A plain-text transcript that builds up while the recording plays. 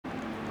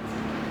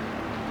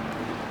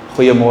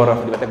Goeiemôre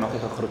vir die wat ek nog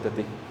nie gegroet het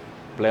nie.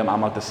 Bly om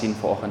almal te sien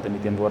vanoggend in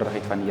die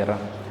teenwoordigheid van die Here.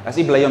 As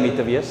u bly om hier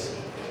te wees?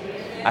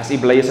 As u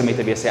bly is om hier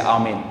te wees, sê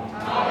amen.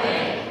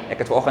 Amen.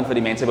 Ek het vanoggend vir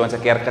die mense by ons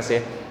kerk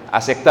gesê,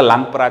 as ek te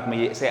lank praat, maar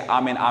jy sê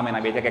amen, amen,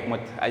 dan weet ek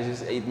moet,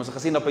 jy moes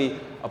gesien op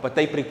 'n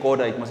tape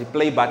recorder, jy moes die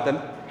play button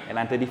en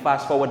dan die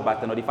fast forward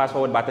button. Nou die fast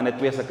forward button het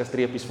twee sulke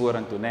streepies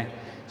vorentoe, né?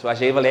 So as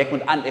jy wil ek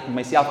moet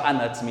myself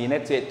aanhits, maar jy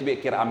net sê twee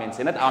keer amen.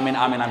 Sê net amen,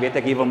 amen, dan weet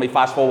ek jy wil my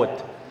fast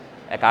forward.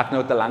 Ek hak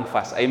nou te lank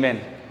vas. Amen.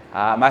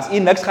 Maar as jy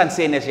niks gaan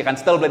sê nie, as jy gaan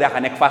stil bly, dan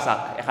gaan ek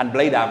vashak. Ek gaan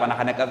bly daar, want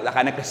dan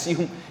gaan ek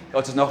assume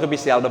ons is nog op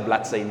dieselfde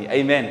bladsy nie.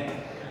 Amen.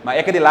 Maar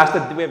ek het die laaste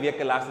 2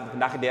 weke,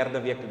 vandag die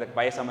 3de week, dat ek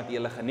baie saam met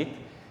julle geniet.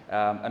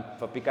 En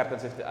vir Picard en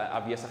sy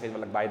afwesigheid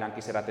wil ek baie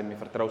dankie sê dat hy my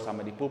vertrou saam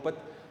met die pulpit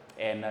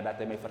en dat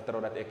hy my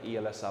vertrou dat ek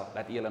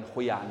dat julle in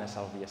goeie hande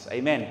sal wees.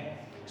 Amen.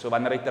 So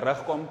wanneer hy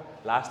terugkom,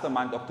 laaste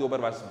maand Oktober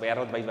was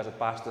wêreldwyd was dit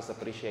Pastors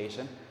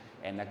Appreciation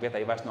en ek weet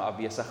hy was nou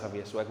afwesig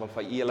geweest. So ek wil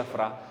vir julle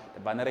vra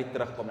dat wanneer hy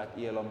terugkom dat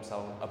julle hom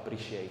sal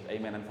appreciate.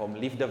 Amen en vir hom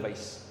liefde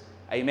wys.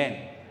 Amen.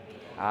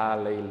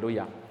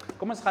 Halleluja.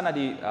 Kom ons gaan na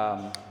die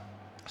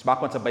ons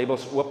maak ons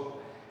Bybels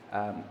oop.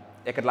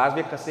 Ek het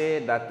laasweek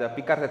gesê dat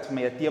Picard het vir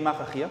my 'n tema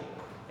gegee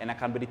en ek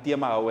gaan by die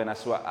tema hou en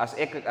as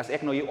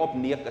ek nou hier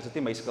opneek, is dit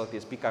nie my skuld nie,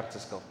 is Picard se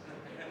skuld.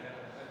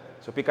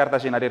 So Picard,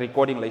 as jy na die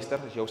recording luister,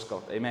 is jou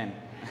skuld. Amen.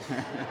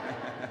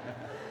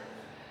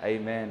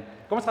 Amen.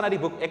 Kom ons gaan na die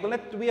boek. Ek wil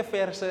net 2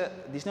 verse,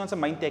 dis nie ons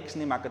main teks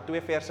nie, maar ek het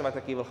 2 verse wat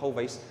ek hier wil gou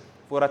wys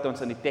voordat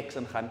ons in die teks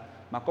ingaan.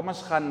 Maar kom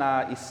ons gaan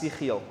na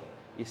Esegiel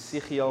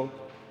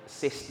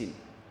 16.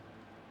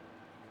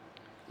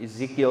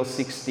 Esegiel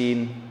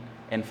 16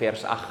 en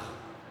vers 8.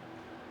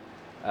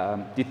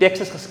 Die teks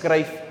is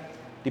geskryf,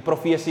 die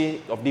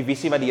profesie of die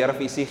visie wat die Here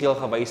vir Esegiel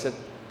gewys het,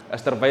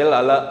 is terwyl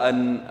hulle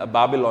in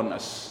Babylon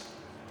is.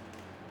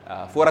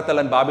 Voordat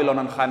hulle in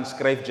Babylon gaan,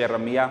 skryf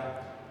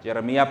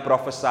Jeremia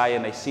prophesy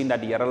en hy sien dat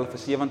die Here hulle vir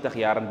 70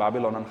 jaar in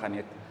Babylon gaan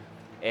het.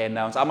 En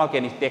ons almal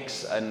ken die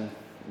teks in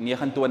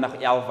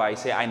 29:11 waar hy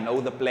sê, I know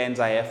the plans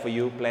I have for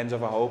you, plans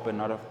of a hope and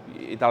not of...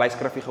 Het al hy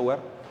skrifgie gehoor?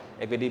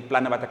 Ek weet die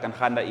planne wat ek kan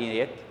gaan dat u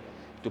het,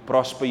 to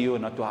prosper you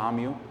and not to harm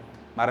you.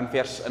 Maar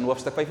in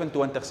hoofstuk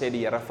 25 sê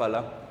die Here vir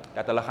hulle,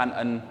 dat hulle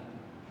gaan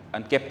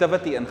in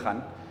captivity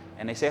ingaan,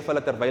 en hy sê vir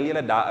hulle, terwyl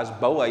julle daar is,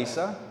 bou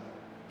huise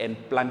en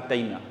plant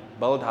tuine,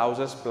 build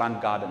houses,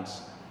 plant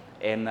gardens,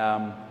 en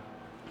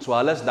so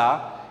hulle is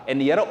daar, en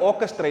die Here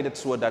orchestrate dit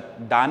so, dat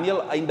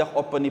Daniel eindig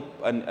op in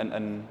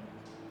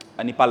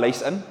die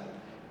paleis in,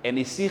 en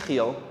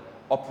Esegiel,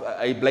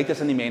 hy bly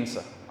tussen die mense,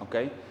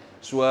 okay?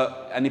 So,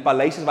 in die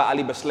paleis is waar al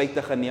die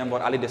besluite geneem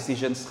word, al die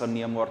decisions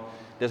geneem word,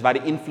 dis waar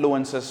die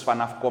influences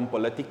vanaf kom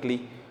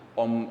politically,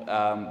 om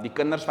die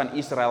kinders van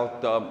Israel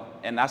te,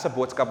 en as 'n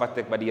boodskap wat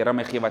die Here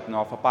my gee, wat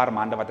nou vir 'n paar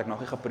maande, wat ek nog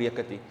nie gepreek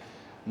het nie,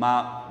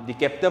 maar die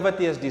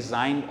captivity is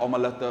designed om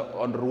hulle te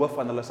ontroof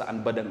van hulle se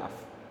aanbidding af.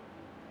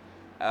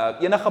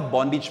 Enige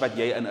bondage wat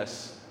jy in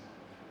is,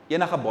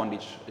 enige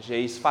bondage, as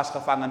jy is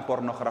vasgevang in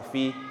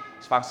pornografie,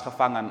 is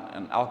vasgevang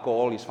in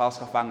alcohol, is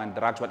vasgevang in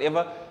drugs,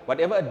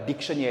 whatever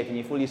addiction jy het en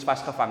jy voel jy is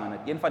vasgevang in dit.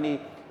 Een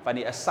van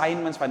die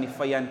assignments van die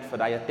vyand vir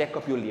die attack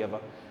op jou lewe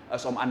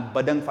is om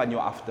aanbidding van jou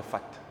af te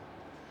vat.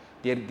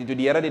 Toe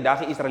die Here die dag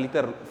die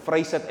Israeliete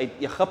vrysit uit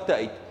Egipte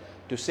uit,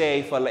 toe sê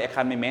hy vir hulle, ek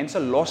gaan my mense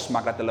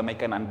losmaak dat hulle my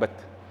kan aanbid.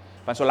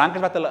 Want solank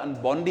as wat hulle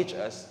in bondage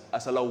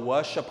is hulle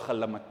worship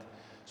gelimit.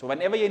 So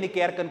whenever jy in die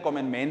kerk inkom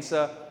en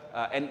mense,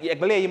 en ek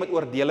wil jy moet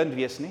oordelend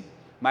wees nie,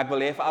 maar ek wil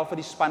hê veral vir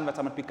die span wat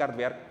saam met Picard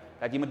werk,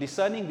 dat jy moet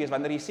discerning wees,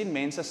 wanneer jy sien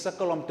mense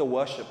sukkel om te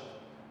worship,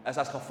 is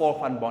as gevolg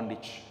van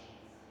bondage.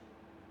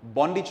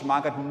 Bondage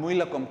maak dit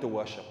moeilik om te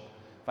worship.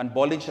 Van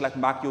bondage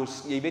maak jou,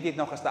 jy weet jy het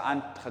nog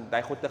gisterand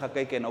daai goed te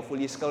gekyk en nou voel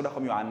jy skuldig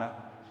om jou hande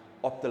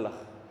op te lig.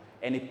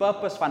 En die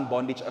purpose van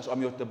bondage is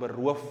om jou te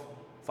beroof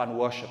van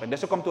worship. En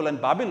dis hoekom toe hulle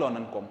in Babylon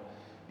inkom.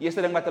 Die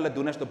eerste ding wat hulle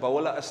doen is te bou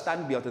hulle 'n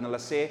standbeeld en hulle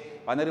sê,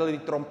 wanneer jy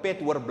die trompet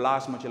hoor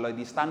blaas, moet jy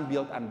die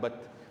standbeeld aanbid.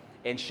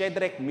 En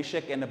Shadrach,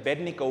 Meshach en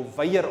Abednego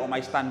weier om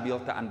hy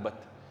standbeeld te aanbid.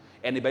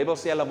 En die Bybel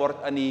sê hulle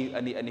word in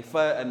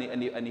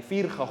die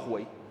vuur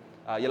gegooi.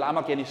 Julle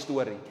almal ken die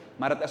storie,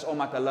 maar dit is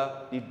omdat hulle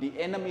die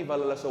enemy wil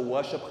hulle se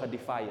worship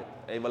gedefy het.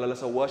 Hy wil hulle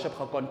se worship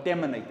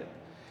gecontaminate het.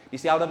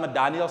 Dieselfde met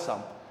Daniel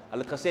saam.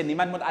 Hulle het gesê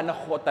niemand moet ander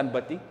god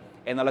aanbid nie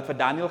en hulle het vir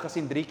Daniel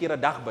gesien 3 keer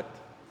 'n dag bid.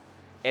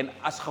 En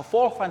as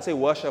gevolg van sy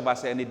worship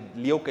was hy in die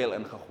leeukuil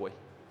ingegooi.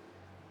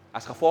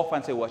 As gevolg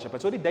van sy worship. En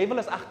so die duiwel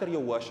is agter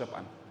jou worship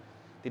aan.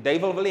 Die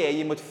duiwel wil hê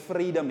jy moet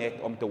freedom hê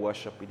om te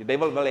worship. Die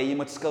duiwel wil hê jy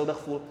moet skuldig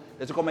voel.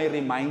 Dis hoekom hy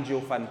remind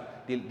jou van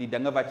die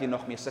dinge wat jy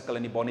nog mee sukkel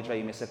en die bondage wat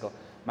jy mee sukkel.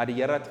 Maar die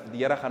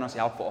Here gaan ons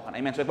help vanoggend.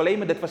 Amen. So ek wil hê jy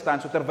moet dit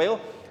verstaan. So terwyl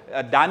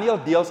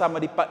Daniel deel saam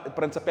met die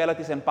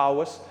principalities and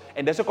powers,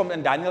 en dis hoekom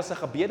in Daniel se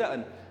gebede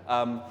in,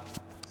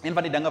 een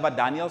van die dinge wat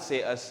Daniel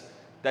sê is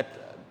dat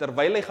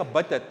terwyl hy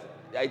gebid het,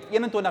 hy het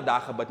 21 dae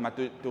gebid, maar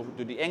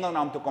toe die engel na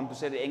hom toe kom, toe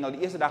sê die engel,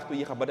 die eerste dag toe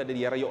jy gebid het, die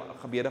Here jou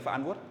gebede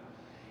verantwoord.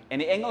 En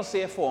die engel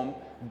sê vir hom,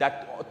 dat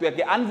toe ek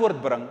die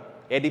antwoord bring,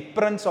 het die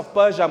Prince of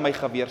Persia my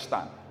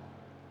geweerstaan.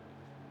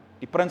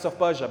 die Prince of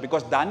Persia,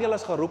 because Daniel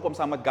is geroep om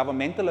saam met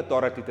governmental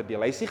authority te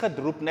deel. Hy is nie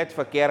geroep net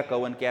vir kerk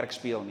hou en kerk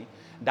speel nie.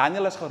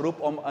 Daniel is geroep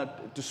om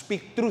to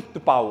speak truth to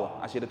power,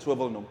 as jy dit so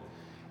wil noem.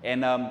 En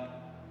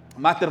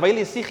maar terwyl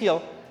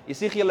Esegiel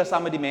is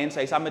saam met die mense,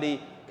 hy is saam met die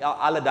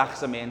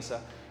alledagse mense.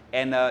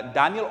 En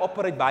Daniel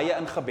operate baie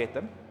in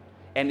gebed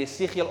en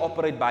Esegiel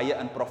operate baie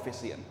in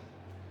profesie.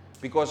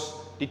 Because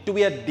die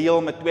twee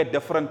deel met twee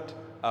different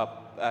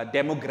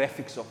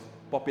demographics of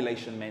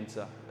population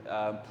mense.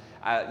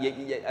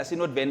 Is nie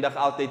noodwendig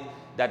altyd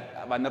dat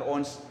wanneer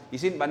ons, jy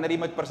sien, wanneer jy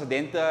met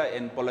presidente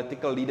en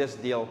political leaders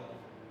deel,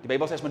 die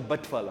Bybel sê ons moet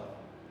bid vir hulle.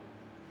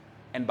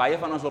 En baie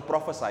van ons wil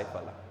prophesy vir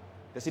hulle.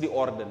 Dis nie die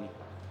orde nie.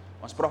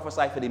 Ons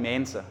prophesy vir die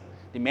mense.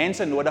 Die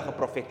mense nodig 'n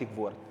prophetic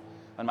woord.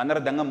 Want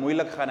wanneer dinge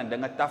moeilik gaan en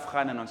dinge taaf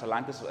gaan en ons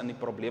land is in die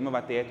probleme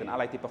wat hy het en al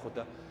die tipe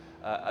goede,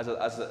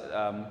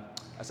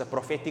 as 'n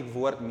prophetic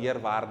woord meer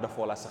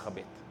waardevol as 'n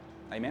gebed.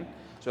 Amen.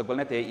 So ek wil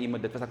net hê u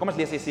moet dit. Kom ons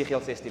lees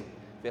Esegiel 16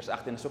 vers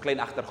 18, so klein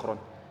agtergrond.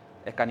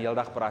 Ek kan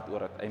heeldag praat oor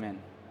dit. Amen.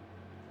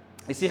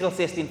 Esegiel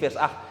 16 vers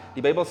 8.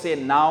 Die Bybel sê,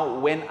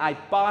 "Now when I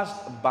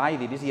passed by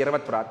thee," dis die Here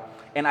wat praat,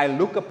 "and I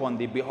look upon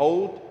thee,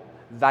 behold,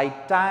 thy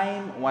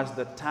time was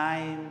the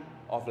time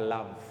of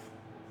love."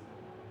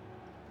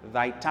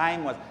 Thy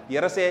time was, die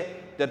Here sê,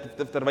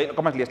 terwyl,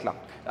 kom ek lees klaar.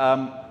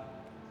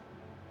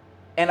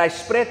 "And I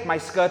spread my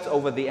skirts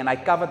over thee, and I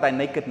covered thy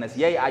nakedness.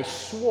 Yea, I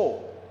swore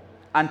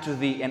unto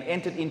thee, and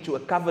entered into a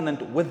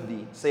covenant with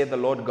thee, saith the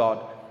Lord God,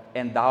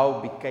 and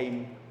thou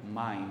became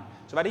mine."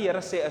 So wat die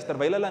Here sê is,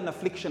 terwyl hulle in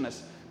affliction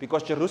is,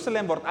 because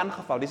Jerusalem word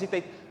aangeval, dis die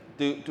tyd,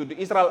 toe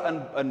Israel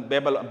in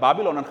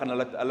Babylon ingaan,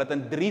 hulle het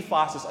in 3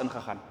 fases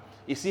ingegaan.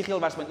 Esegiel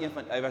was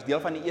hy was deel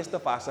van die eerste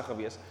fase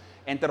gewees,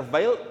 en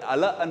terwyl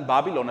hulle in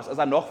Babylon is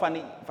daar nog van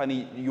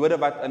die Jode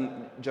wat in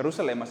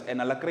Jerusalem is, en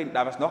hulle kry,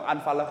 daar was nog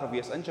aanvalle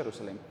gewees in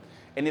Jerusalem.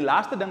 En die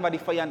laaste ding wat die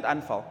vyand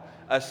aanval,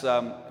 is,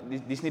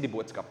 dis nie die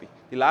boodskap nie.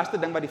 Die laaste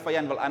ding wat die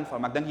vyand wil aanval,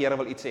 maar ek dink die Here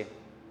wil iets sê.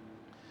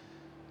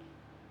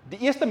 Die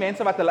eerste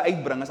mense wat hulle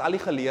uitbring, is al die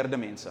geleerde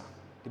mense.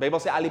 Die Bybel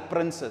sê al die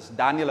prinses,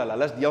 Daniel,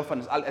 hulle is deel van,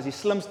 is die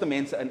slimste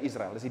mense in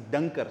Israel, is die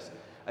dinkers,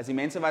 is die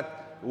mense wat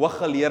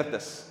hooggeleerd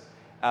is.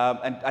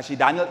 En as jy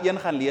Daniel 1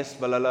 gaan lees,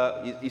 wil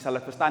jy sal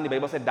dit verstaan, die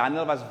Bybel sê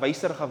Daniel was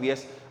wyser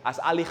gewees as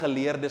al die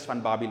geleerdes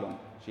van Babylon,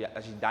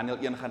 as jy Daniel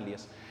 1 gaan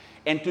lees.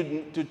 En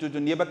toe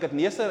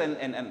Nebukadneser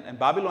en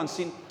Babylon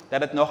sien,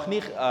 dat dit nog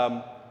nie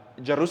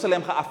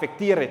Jerusalem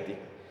geaffekteer het nie,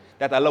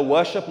 dat hulle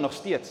worship nog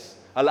steeds,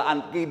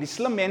 die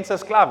slim mense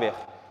is klaar weg,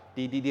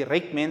 die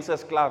ryk mense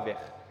is klaar weg,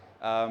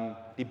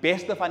 die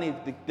beste van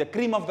die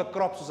cream of the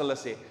crop, soos hulle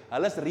sê,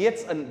 hulle is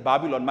reeds in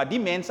Babylon, maar die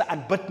mense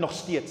aanbid nog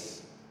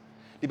steeds.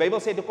 Die Bybel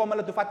sê, toe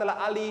vat hulle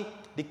al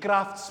die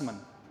craftsmen,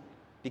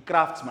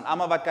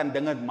 almal wat kan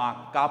dinge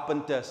maak,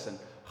 carpenters en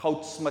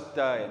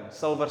goudsmitte en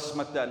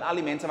silversmitte en al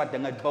die mense wat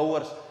dinge,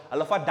 bouers,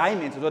 hulle vat daai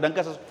mense, so dink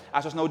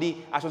as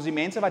ons die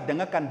mense wat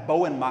dinge kan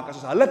bou en maak, as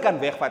ons hulle kan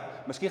wegvat,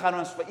 miskien gaan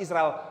ons vir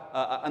Israel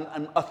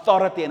in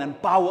authority en in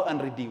power in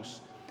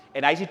reduce.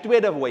 En hy is die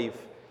tweede wave,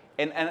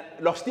 en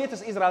nog steeds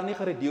is Israel nie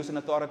gereduce in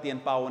authority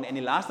en power, en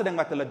die laaste ding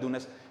wat hulle doen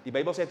is, die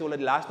Bybel sê, toe hulle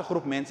die laaste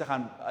groep mense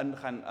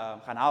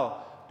gaan haal,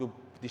 toe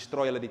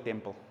destroy hulle die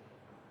tempel.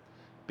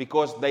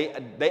 Because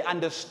they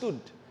understood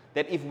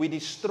that if we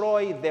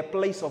destroy their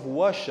place of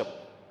worship,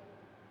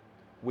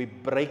 we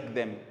break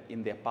them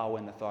in their power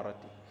and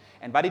authority.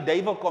 En wat die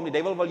duiwel kom, die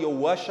duiwel wil jou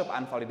worship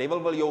aanval, die duiwel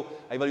wil jou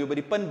by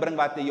die punt bring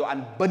wat hy jou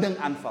aanbidding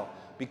aanval,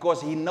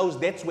 because he knows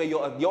that's where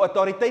jou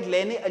autoriteit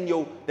lê nie in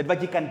jou, dit wat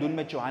jy kan doen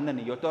met jou hande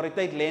nie, jou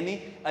autoriteit lê nie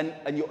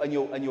in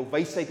jou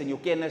wysheid, in jou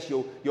kennis,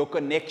 jou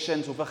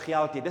connections, hoeveel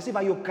geld jy, dis nie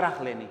waar jou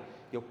krag lê nie,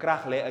 jou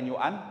krag lê in jou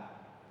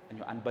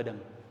aanbidding.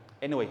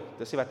 Anyway,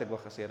 dis wat ek wil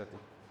gesê het.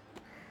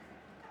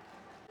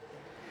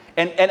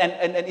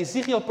 En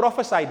Esegiel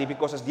prophesied dit,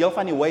 because is deel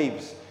van die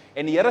waves,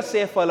 en die Here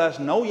sê vir hulle, is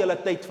nou julle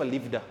tyd vir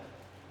liefde.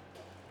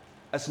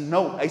 Is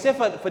nou, hy sê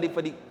vir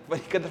die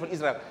kinders van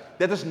Israel,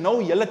 dit is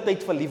nou julle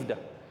tyd vir liefde.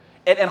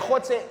 En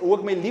God sê, hoe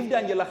ek my liefde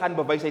aan julle gaan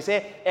bewys, hy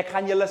sê, ek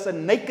gaan julle se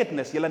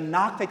nakedness, julle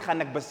naaktheid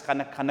gaan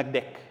ek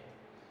dek.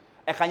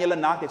 Ek gaan julle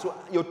naaktheid, so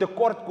jou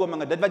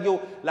tekortkominge, dit wat jou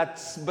laat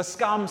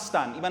beskaam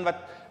staan,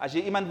 as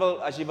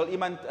jy wil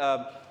iemand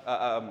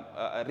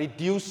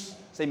reduce,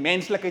 sy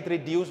menslikheid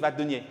reduce, wat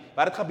doen jy?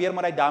 Wat het gebeur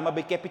met die dame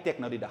by Capitec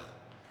nou die dag?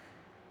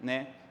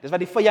 Nee, dis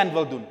wat die vyand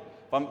wil doen,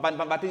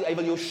 want hy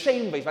wil jou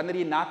shame wys, wanneer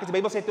jy naak is, die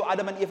Bybel sê, toe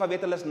Adam en Eva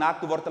weet hulle is naak,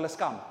 toe word hulle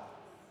skam.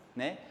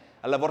 Nee,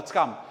 hulle word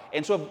skam.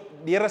 En so,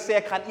 die Here sê,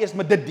 ek gaan eers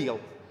met dit deel.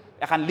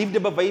 Ek gaan liefde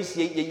bewys,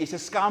 jy's 'n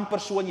skaam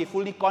persoon, jy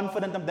voel nie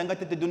confident om dinge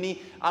te doen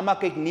nie, almal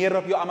kyk neer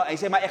op jou, hy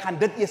sê, maar ek gaan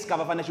dit eers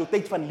cover, want is jou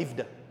tyd van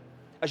liefde.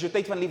 Is jou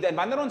tyd van liefde. En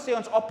wanneer ons sê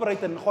ons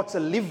operate in God se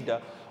liefde,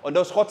 en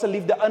ons God se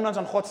liefde in ons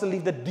en God se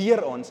liefde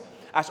deur ons,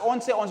 as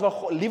ons sê ons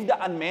wil liefde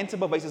aan mense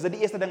bewys, is dit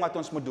die eerste ding wat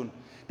ons moet doen.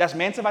 Dis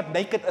mense wat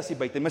naked is hier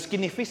buite, miskien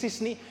nie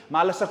fisies nie,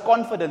 maar hulle se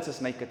confidence is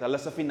naked, hulle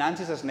se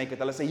finansies is naked,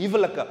 hulle se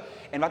huwelike.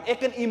 En wat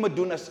ek en u moet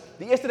doen is,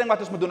 die eerste ding wat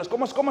ons moet doen is,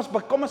 kom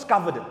ons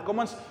cover dit.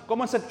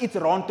 Kom ons sit iets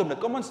rondom dit.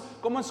 Kom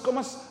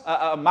ons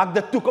maak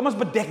dit toe. Kom ons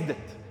bedek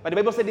dit. Want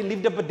die Bybel sê die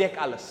liefde bedek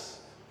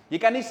alles. Jy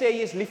kan nie sê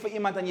jy is lief vir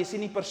iemand en jy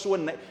sien die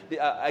persoon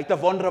uit 'n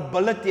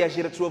vulnerability as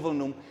jy dit so wil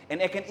noem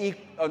en ek en u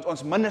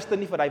ons minister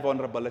nie vir daai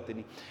vulnerability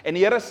nie. En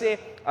die Here sê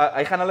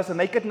hy gaan hulle se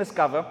nakedness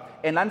cover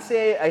en dan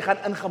sê hy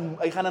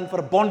gaan in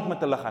verbond met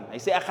hulle gaan. Hy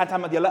sê ek gaan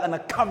saam met julle in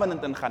 'n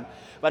covenant ingaan.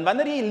 Want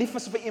wanneer jy lief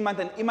is vir iemand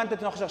en iemand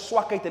het nog 'n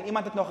swakheid en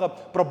iemand het nog 'n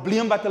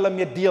probleem wat hulle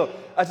mee deel,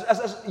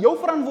 is jou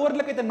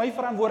verantwoordelikheid en my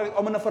verantwoordelikheid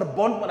om in 'n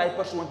verbond met daai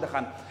persoon te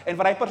gaan. En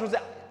vir daai persoon sê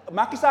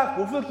maak nie saak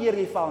hoeveel keer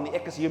jy val nie,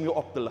 ek is hier om jou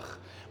op te lig.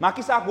 Maak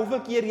nie saak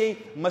hoeveel keer jy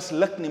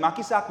misluk nie, maak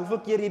nie saak hoeveel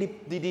keer jy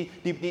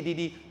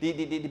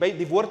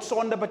die woord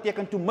sonde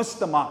beteken toe mis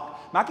te maak.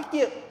 Maak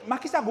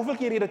nie saak hoeveel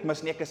keer jy dit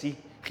mis nie, ek is hier.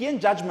 Geen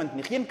judgment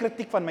nie, geen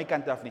kritiek van my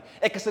kant af nie.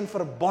 Ek is in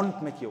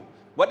verbond met jou.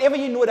 Whatever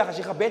jy nodig, as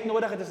jy gebed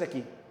nodig het, is ek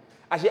hier.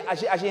 As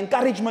jy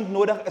encouragement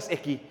nodig, is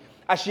ek hier.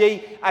 As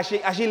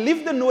jy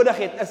liefde nodig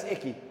het, is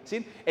ek hier.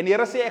 Sien? En die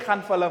Here sê ek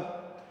gaan vir hulle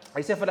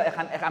hy sê vir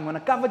hulle I'm going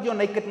to cover your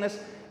nakedness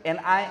and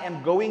I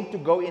am going to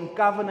go in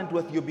covenant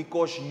with you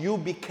because you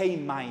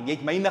became mine. Jy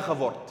het myne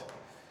geword.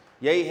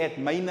 Jy het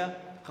myne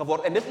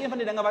geword. En dit is een van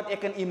die dinge wat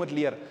ek en u moet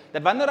leer.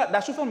 Dat wanneer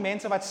daar soveel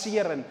mense wat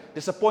seer en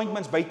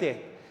disappointments buite het,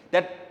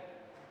 dat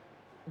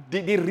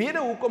die rede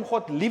hoekom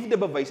God liefde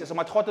bewys is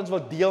omdat God ons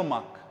wil deel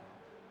maak.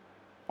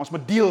 Ons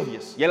moet deel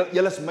wees.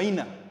 Julle is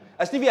myne.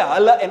 Is nie weer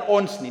hulle en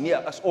ons nie, nee,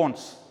 is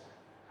ons.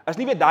 Is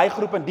nie weer daai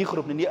groep en die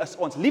groep nie, nee, is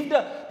ons.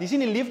 Liefde, jy sien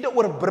die liefde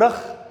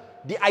oorbrug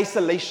die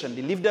isolation,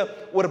 die liefde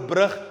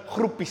oorbrug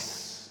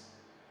groepies.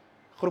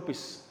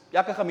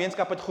 Elke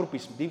gemeenskap het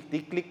groepies.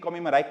 Die klik kom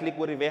nie met daai klik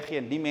oor die weg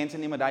heen, die mense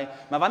nie met daai.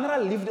 Maar wanneer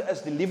daar liefde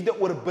is, die liefde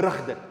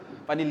oorbrug dit.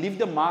 Want die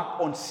liefde maak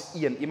ons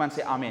een. Iemand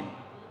sê amen.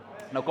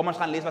 Nou kom ons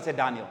gaan lees wat sê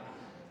Daniël.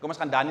 Kom ons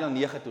gaan Daniël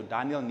 9 toe.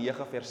 Daniël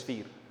 9 vers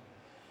 4.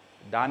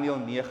 Daniël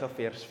 9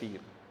 vers 4.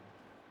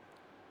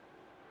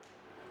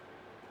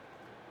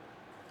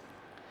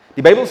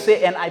 Die Bybel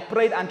sê, and I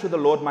prayed unto the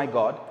Lord my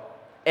God,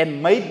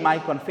 and made my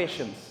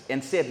confessions,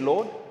 and said,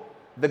 Lord,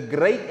 the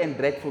great and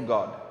dreadful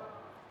God,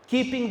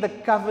 keeping the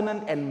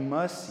covenant and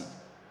mercy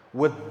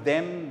with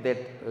them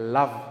that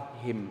love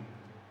him,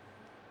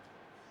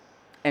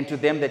 and to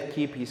them that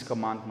keep his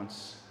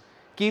commandments.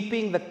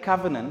 Keeping the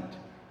covenant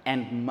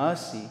and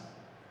mercy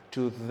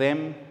to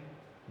them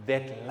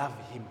that love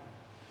him.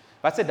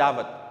 Wat sê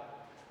David?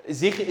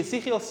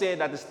 Ezekiel sê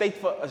dat is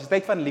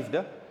tyd van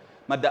liefde,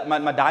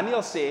 maar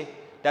Daniel sê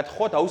dat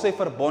God hou sy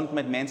verbond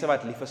met mense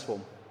wat lief is vir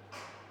hom.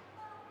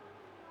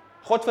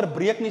 God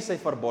verbreek nie sy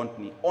verbond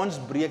nie. Ons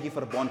breek die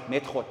verbond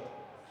met God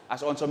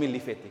as ons hom nie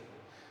liefhet nie.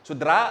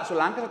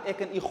 Solank as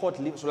ek en u God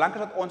lief, solank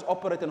as ons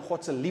operate in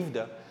God se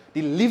liefde,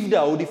 die liefde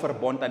hou die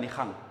verbond aan die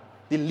gang.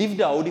 Die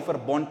liefde hou die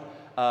verbond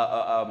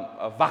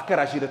wakker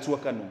as jy dit so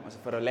kan noem, as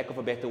for a lack of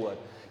a better word.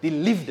 Die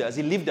liefde, is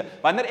die liefde.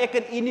 Wanneer ek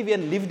en u nie weer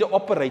in liefde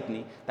operate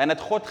nie, dan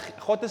het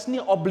God is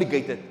nie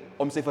obligated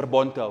om sy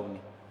verbond te hou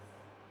nie.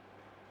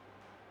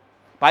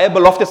 Baie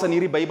beloftes in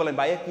hierdie Bybel en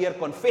baie keer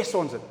confess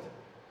ons dit.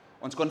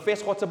 Ons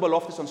confess God se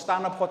beloftes, ons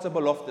staan op God se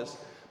beloftes.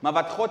 Maar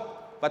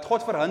wat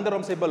God verhinder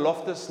om sy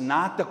beloftes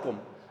na te kom,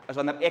 is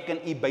wanneer ek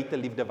en u buite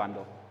liefde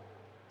wandel.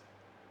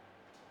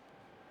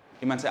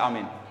 Iemand sê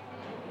amen.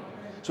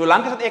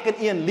 Solank as ek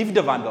en u in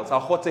liefde wandel, sal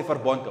God sy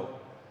verbond hou.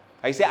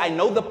 Hy sê, I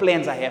know the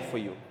plans I have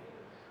for you.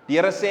 Die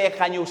Here sê, ek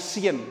gaan jou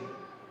seën.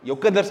 Jou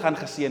kinders gaan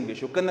geseën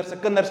wees. Jou kinders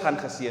se kinders gaan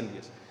geseën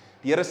wees.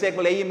 Die Here sê, ek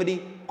wil hê jy moet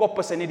die kop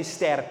is en nie die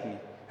stert nie.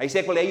 Hy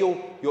sê, ek wil hê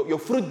jou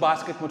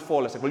fruitbasket moet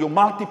vol is. Ek wil jou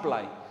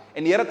multiply.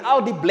 En die Here het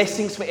al die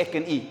blessings vir ek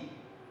en u.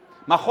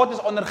 Maar God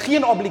is onder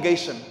geen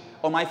obligation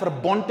om hy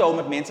verbond te hou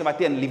met mense wat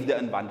nie in liefde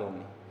inwandel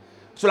nie.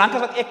 Solank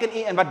as wat ek en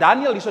u en wat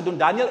Daniel hierso doen,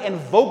 Daniel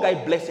invoke hy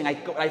blessing,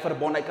 hy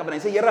verbond, hy covenant.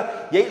 Hy sê, Here,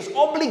 jy is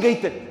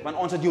obligated, want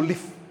ons het jou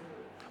lief.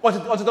 Ons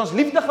het ons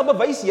liefde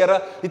bewys,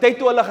 Here, die tyd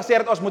toe hulle gesê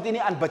het ons moet u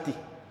nie aanbid nie.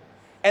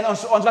 En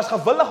ons was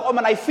gewillig om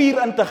in hy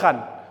vuur in te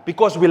gaan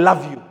because we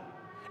love you.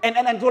 En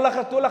toe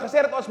hulle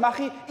gesê het ons mag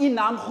nie u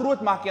naam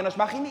groot maak nie en ons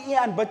mag nie u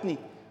aanbid nie.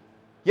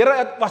 Here,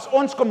 het was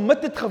ons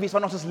committed gewees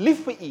want ons is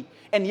lief vir u.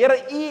 En Here,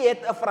 u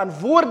het 'n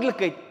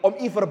verantwoordelikheid om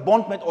u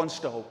verbond met ons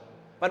te hou,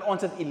 want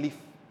ons het u lief.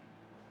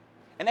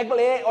 En ek wil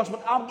hê ons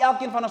moet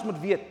elkeen van ons moet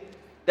weet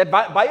dat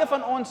baie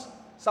van ons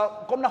sal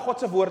kom na God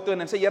se woord toe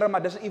en sê, Here,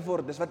 maar dis u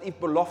woord, dis wat u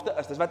belofte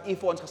is, dis wat u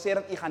vir ons gesê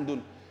het u gaan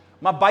doen.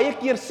 Maar baie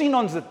keer sien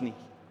ons dit nie.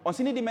 Ons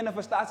sien nie die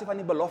manifestasie van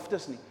die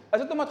beloftes nie.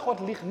 Is dit omdat God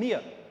lieg? Nee.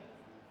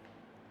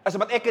 Is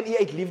omdat ek en u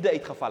uit liefde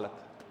uitgeval het.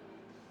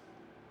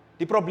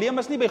 Die probleem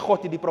is nie by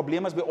God nie, die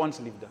probleem is by ons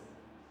liefde.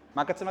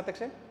 Maak dit sin wat ek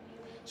sê?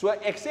 So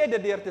ek sê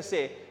dit deur te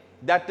sê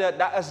dat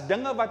daar is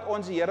dinge wat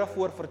ons die Here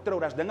voor vertrou,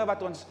 daar's dinge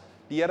wat ons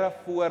die Here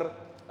voor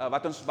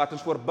wat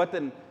ons voorbid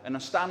en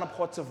ons staan op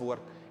God se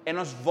woord. En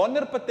ons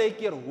wonder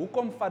partykeer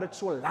hoekom vat dit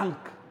so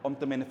lank om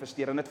te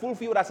manifesteer. En dit voel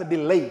vir jou daar's 'n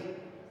delay.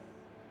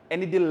 En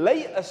die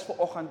delay is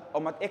vanoggend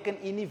omdat ek en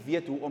u nie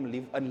weet hoe om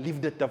in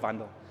liefde te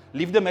wandel.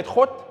 Liefde met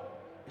God,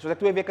 soos ek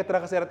 2 weke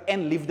terug gesê het,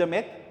 en liefde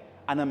met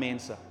ander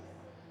mense.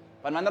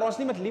 Want wanneer ons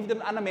nie met liefde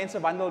met ander mense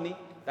wandel nie,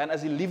 dan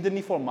is die liefde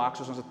nie volmaak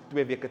soos ons dit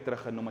 2 weke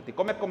terug genoem het.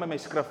 Kom met my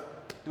skrif,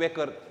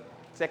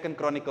 2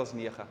 Chronicles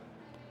 9.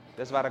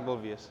 Dis waar ek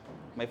wil wees.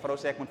 My vrou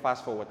sê ek moet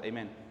fast forward.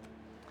 Amen.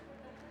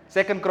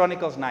 2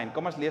 Chronicles 9.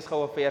 Kom ons lees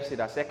gou 'n versie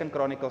daar. 2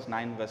 Chronicles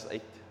 9 vers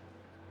 8.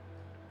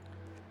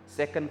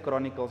 2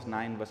 Chronicles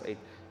 9 vers 8.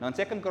 Nou in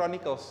 2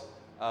 Chronicles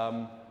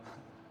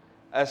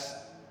is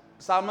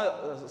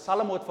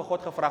Salomo het vir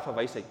God gevra vir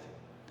wysheid.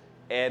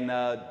 En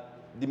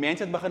die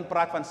mense het begin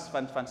praat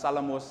van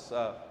Salomo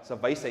se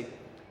wysheid.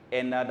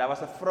 En daar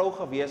was 'n vrou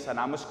gewees, haar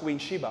naam is Queen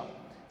Sheba.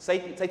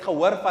 Sy het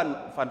gehoor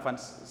van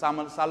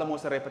Salomo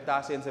se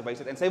reputasie en sy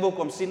wysheid en sy wil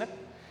kom sien dit.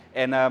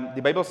 En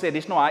die Bybel sê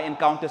dis nou haar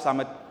encounter saam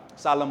met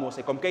Salomo.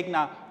 Sy kom kyk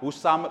na hoe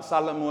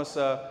Salomo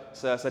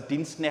se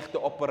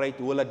diensknegte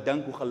operate, hoe hulle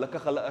dink, hoe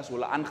gelukkig hulle is, hoe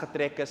hulle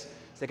aangetrek is.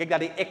 Sy kyk na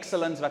die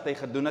excellence wat hy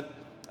gedoen het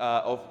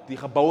of die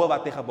geboue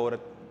wat hy gebou het.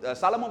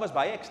 Salomo was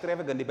baie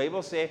extravagant. Die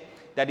Bybel sê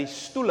dat die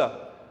stoele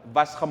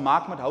was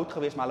gemaak met hout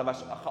geweest, maar hulle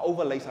was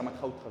geoverlei saam met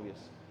goud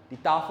geweest.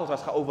 Die tafels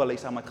was geoverlei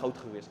saam met goud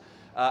geweest.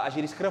 As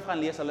jy die skrif gaan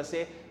lees, hulle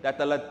sê dat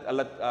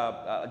hulle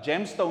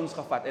gemstones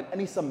gevat en in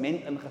die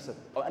sement ingesit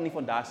om in die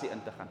fondasie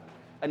in te gaan.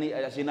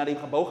 As jy na die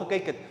gebou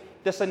gekyk het,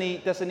 tussen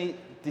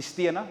die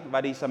stene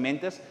waar die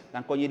sement is,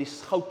 dan kon jy die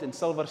goud en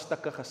silwer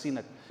stukke gesien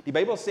het. Die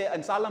Bybel sê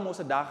in Salomo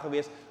se dag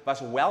gewees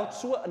was wealth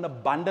so in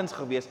abundance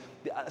gewees.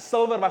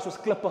 Silwer was soos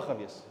klippe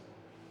gewees.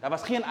 Daar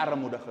was geen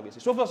armoede gewees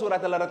nie. Soveel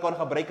sodat hulle dit kon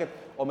gebruik het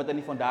om dit in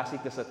die fondasie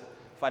te sit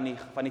van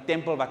die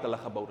tempel wat hulle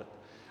gebou het.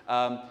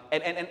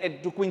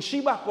 En toe Queen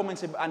Sheba kom en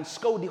sy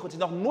aanskou die God, sy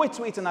het nog nooit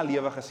so iets in haar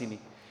lewe gesien nie.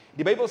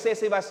 Die Bybel sê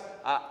sy was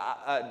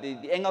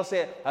die engel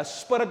sê her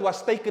spirit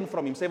was taken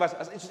from him. Sy was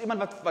soos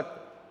iemand wat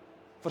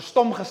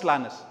verstom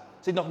geslaan is.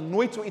 Sy het nog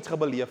nooit so iets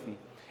gebeleef nie.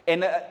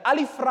 En al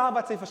die vrae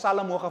wat sy vir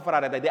Salomo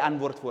gevra het, hy die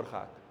antwoord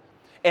voorgehad.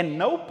 En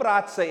nou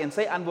praat sy en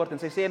sy antwoord en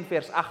sy sê in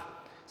vers 8,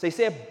 sy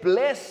sê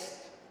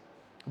blessed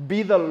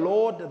be the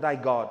Lord thy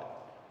God,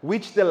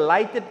 which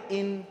delighted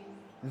in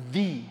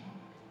thee,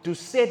 to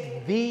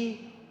set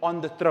thee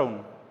on the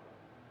throne,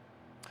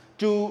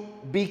 to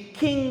be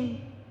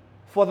king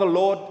for the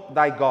Lord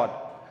thy God,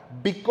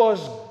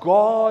 because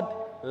God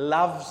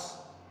loves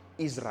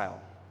Israel.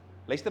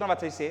 Luister na wat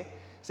sy sê.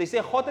 Sy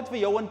sê, God het vir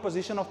jou in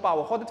position of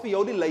power, God het vir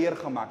jou die leier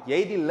gemaak, jy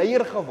het die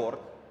leier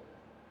geword,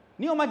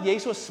 nie omdat jy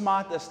so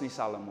smart is nie,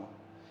 Salomo,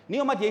 nie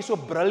omdat jy so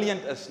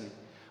brilliant is nie,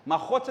 maar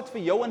God sit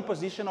vir jou in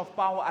position of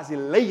power as die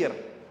leier,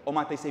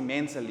 omdat hy sy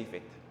mense lief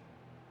het.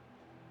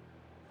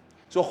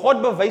 So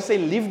God bewys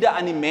sy liefde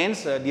aan die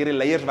mense deur die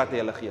leiers wat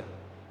hy hulle gee.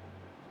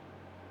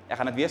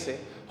 Ek gaan dit weer sê,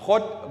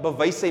 God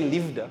bewys sy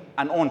liefde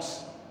aan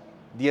ons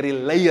deur die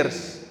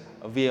leiers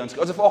wie ons.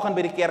 Ons het vanoggend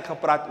by die kerk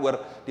gepraat oor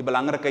die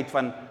belangrikheid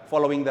van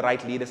following the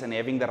right leaders and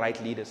having the right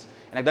leaders.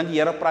 En ek dink die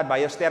Here praat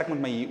baie sterk met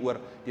my hieroor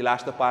die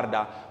laaste paar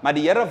dae. Maar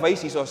die Here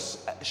wys hier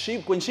soos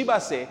Queen Sheba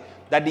sê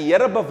dat die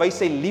Here bewys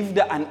sy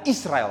liefde aan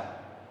Israel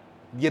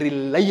deur die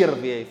leier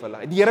wie hy vir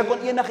hulle. Die Here kon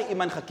enige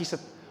iemand gekies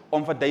het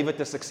om vir David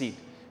te succeed.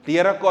 Die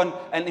Here kon,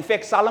 en in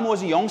feite Salomo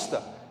is die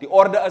jongste. Die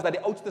orde is dat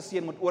die oudste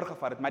seun moet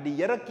oorgevat het, maar die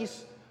Here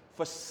kies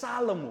vir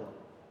Salomo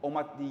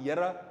omdat die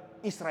Here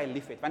Israel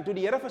liefhet. Want toe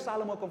die Here vir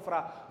Salomo kom vra,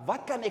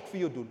 wat kan ek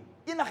vir jou doen?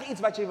 Enige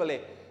iets wat jy wil hê.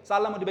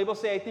 Salomo, die Bybel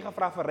sê hy het nie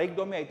gevra vir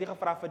rykdom nie, hy het nie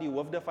gevra vir die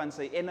hoofde van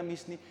sy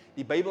enemies nie.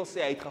 Die Bybel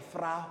sê hy het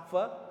gevra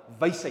vir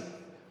wysheid.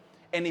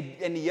 En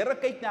die Here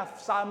kyk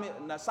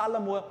na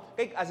Salomo,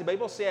 kyk as die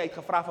Bybel sê hy het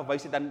gevra vir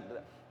wysheid, dan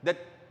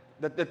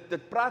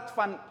dit praat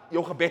van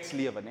jou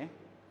gebedslewe, né?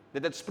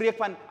 Dit spreek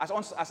van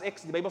as ek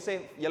die Bybel sê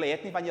julle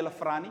het nie van julle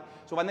vra nie.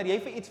 So wanneer jy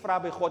vir iets vra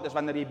by God is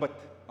wanneer jy bid,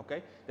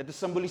 okay? Dit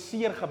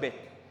simboliseer gebed.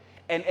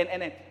 En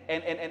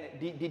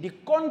die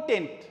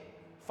content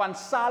van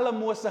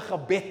Salomo se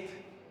gebed.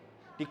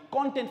 Die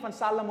content van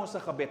Salomo se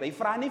gebed. Hy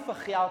vra nie vir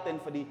geld en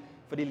vir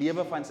die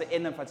lewe van sy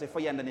van sy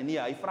vyande nie.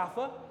 Hy vra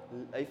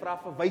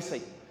vir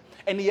wysheid.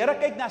 En die Here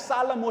kyk na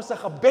Salomo se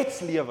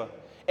gebedslewe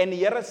en die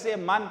Here sê,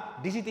 man,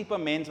 dis die tipe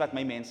mens wat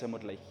my mense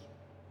moet lei.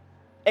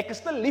 Ek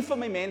is te lief vir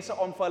my mense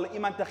om vir hulle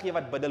iemand te gee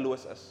wat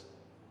biddeloos is.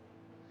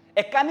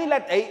 Ek kan nie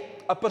laat hy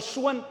 'n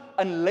persoon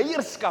in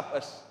leierskap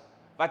is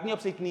wat nie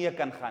op sy knieë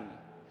kan gaan nie.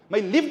 My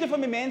liefde vir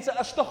my mense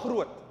is te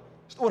groot.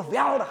 Is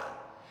oorweldig.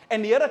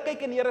 En die Here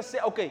kyk en die Here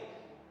sê, okay,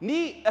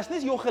 is nie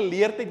jou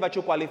geleerdheid wat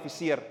jou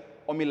kwalifiseer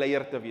om die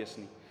leier te wees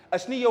nie.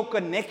 Is nie jou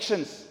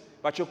connections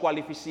wat jou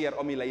kwalifiseer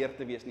om die leier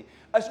te wees nie.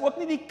 Is ook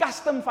nie die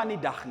custom van die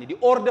dag nie.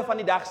 Die orde van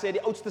die dag sê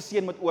die oudste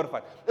seun moet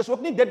oorvat. Is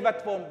ook nie dit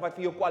wat vir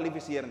jou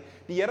kwalifiseer nie.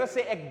 Die Here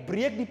sê ek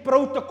breek die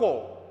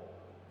protokol.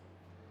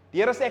 Die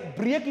Here sê ek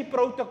breek die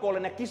protokol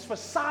en ek kies vir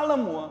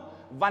Salomo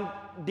want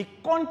die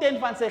content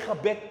van sy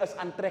gebed is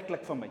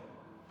aantreklik vir my.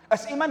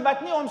 Is iemand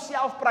wat nie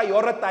homself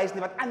prioritize nie,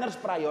 wat anders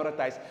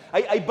prioritize.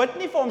 Hy bid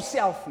nie vir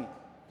homself nie.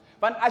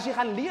 Want as jy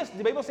gaan lees,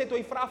 die Bybel sê toe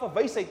hy vra vir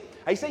wysheid,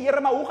 hy sê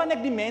Here, maar hoe gaan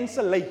ek die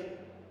mense lei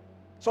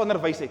sonder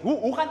wysheid?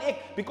 Hoe gaan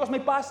ek, because my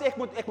pa sê ek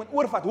moet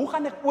oorvat. Hoe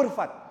gaan ek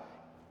oorvat?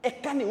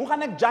 Ek kan nie. Hoe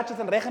gaan ek judge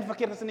en reg en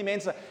verkeerd tussen die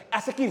mense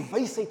as ek nie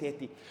wysheid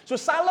het nie? So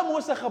Salomo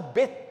se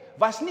gebed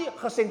was nie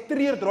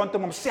gesentreerd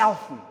rondom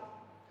homself nie.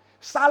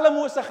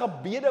 Salomo se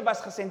gebede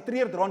was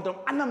gesentreerd rondom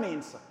ander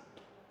mense.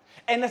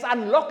 En is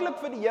aanloklik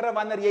vir die Here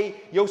wanneer jy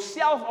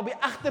jouself op die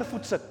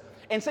agtervoet sit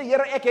en sê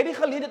Here, ek het nie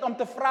geleentheid om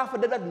te vra vir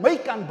dit wat my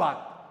kan baat.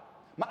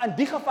 Maar in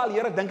die geval,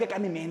 Here, dink ek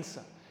aan die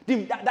mense.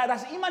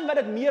 Daar's iemand wat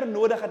dit meer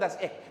nodig het as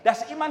ek.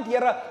 Daar's iemand,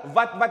 Here,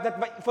 wat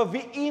vir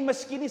wie U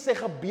miskien nie sy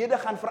gebede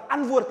gaan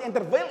verantwoord, en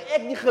terwyl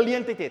ek die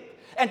geleentheid het,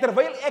 en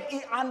terwyl ek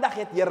U aandag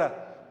het, Here,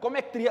 kom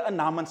ek tree in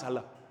namens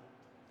hulle.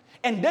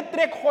 En dit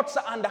trek God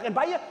se aandag. En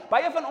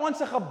baie van ons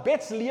se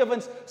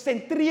gebedslewens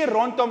sentreer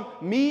rondom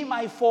me,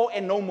 my four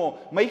and no more.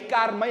 My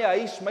kar, my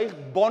huis, my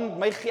bond,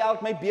 my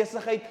geld, my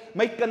besigheid,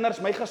 my kinders,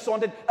 my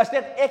gesondheid. Is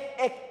dit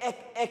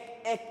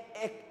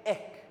ek.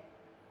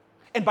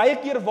 En baie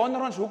keer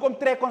wonder ons, hoekom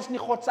trek ons nie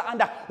God se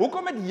aandag?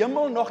 Hoekom het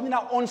hemel nog nie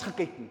na ons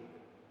gekyk nie?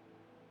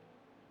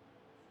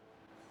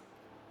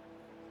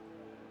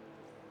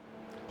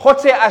 God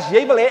sê, as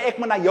jy wil hê ek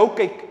moet na jou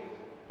kyk,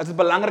 is dit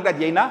belangrik dat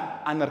jy na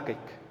ander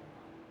kyk.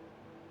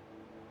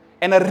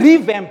 En 'n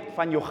revamp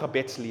van jou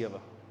gebedslewe.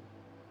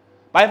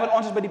 Baie van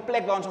ons is by die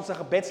plek waar ons ons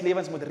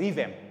gebedslewens moet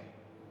revamp.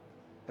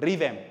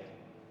 Revamp.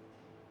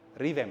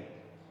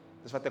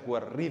 Dis wat ek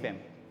hoor, revamp.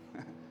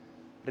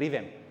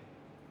 Revamp.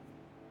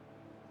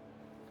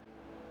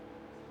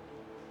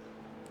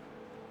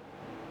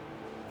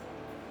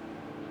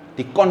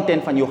 Die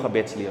content van jou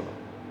gebedslewe.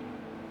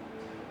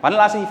 Wanneer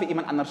laas jy vir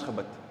iemand anders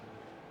gebid?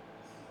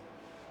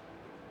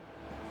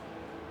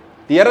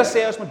 Die Here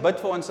sê ons moet bid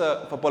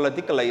vir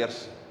politieke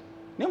leiers.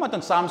 Nie omdat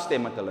ons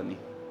saamstem met hulle nie.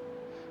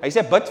 Hy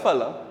sê bid vir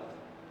hulle,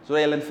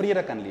 sodat hulle in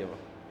vrede kan lewe.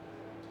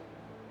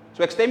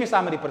 So ek stem nie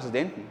saam met die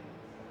president nie.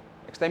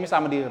 Ek stem nie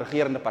saam met die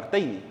regerende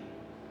party nie.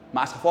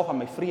 Maar as gevolg van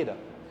my vrede,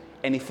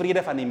 en die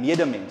vrede van die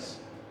medemens.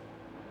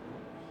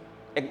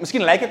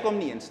 Miskien lyk ek hom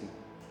nie eens nie.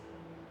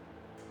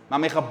 Maar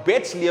my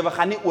gebedslewe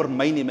gaan nie oor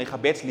my nie, my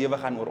gebedslewe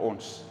gaan oor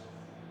ons.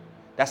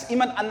 Daar's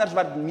iemand anders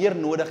wat meer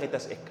nodig het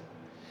as ek.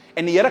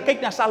 En die Here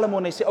kyk na Salomo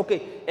en hy sê,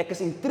 okay, ek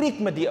is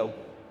intrigue met die ou,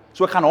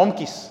 so ek gaan hom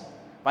kies,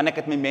 want ek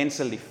het my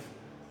mense lief.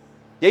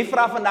 Jy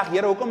vra vandag,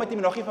 Here, hoekom het jy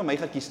nog nie vir my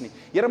gekies nie?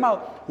 Here, maar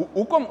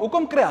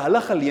hoekom kry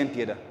hulle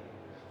geleenthede?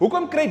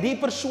 Hoekom kry die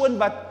persoon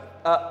wat,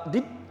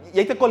 jy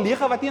het 'n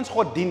kollega wat nie eens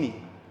God dien nie,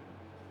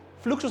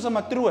 vloek soos 'n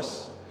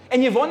matroos,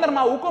 en jy wonder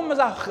maar, hoekom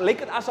lyk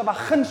dit asof 'n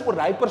guns oor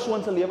daai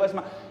persoon se lewe is,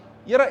 maar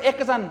Here, ek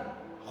is aan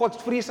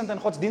godsvreesend en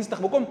godsdienstig,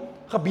 hoekom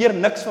gebeur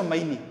niks vir my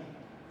nie?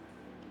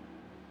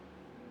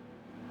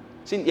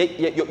 Sien,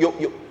 jy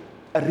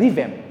 'n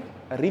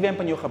revamp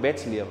in jou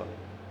gebedslewe.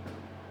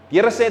 Die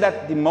Here sê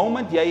dat die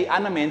moment jy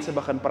ander mense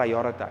begin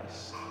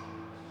prioritize.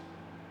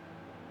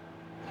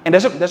 En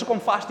dis hoekom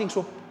fasting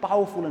so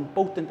powerful en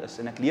potent is.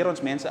 En ek leer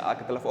ons mense, ek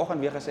het hulle vanoggend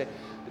weer gesê,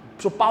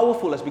 so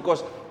powerful is,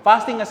 because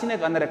fasting is nie net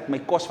wanneer ek my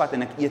kos vat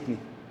en ek eet nie.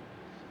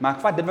 Maar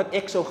ek vat dit wat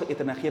ek sou geëet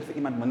en ek gee vir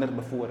iemand minder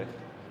bevoorreg.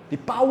 Die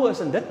power is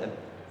in dit in.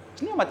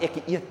 Dis nie omdat ek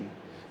eet nie.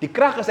 Die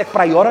krag is ek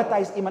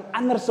prioritize iemand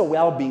anders se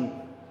well-being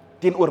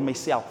teenoor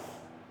myself.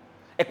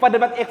 Ek vat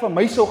dit wat ek vir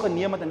my sou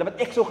geneem het en dit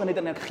wat ek sou geniet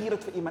en ek gee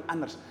dit vir iemand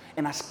anders.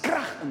 En daar's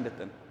krag in dit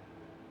in.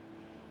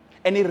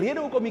 En die rede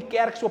hoekom die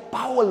kerk so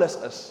powerless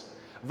is,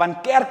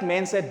 want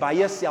kerkmense het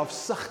baie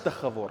selfsugtig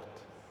geword.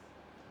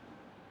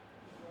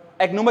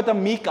 Ek noem dit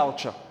 'n me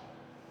culture.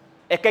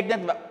 Ek kyk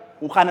net,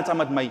 hoe gaan dit saam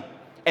met my?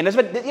 En dis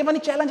een van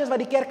die challenges wat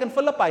die kerk in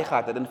Filippi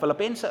gehad het, in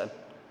Filippense in.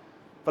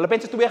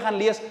 Filippense 2 gaan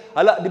lees,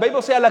 die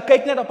Bybel sê, hulle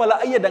kyk net op hulle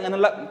eie ding, en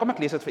hulle, kom ek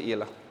lees dit vir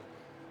julle.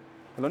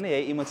 Hulle nie,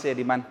 hy iemand sê,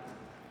 die man,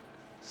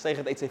 suig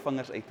het uit sy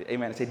vingers uit,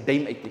 amen, sy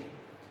duim uit die.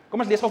 Kom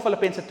ons lees gou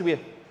Filippense 2.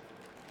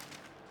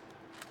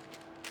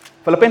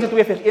 Filippense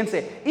 2 vers 1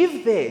 sê,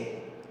 if there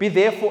be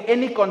therefore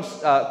any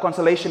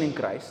consolation in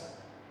Christ,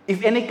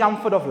 if any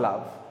comfort of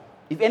love,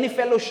 if any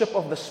fellowship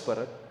of the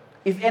Spirit,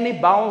 if any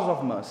bowels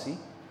of mercy,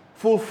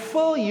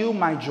 fulfill you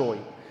my joy,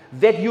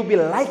 that you be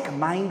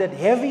like-minded,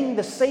 having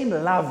the same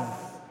love,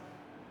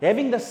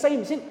 having the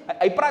same, sien,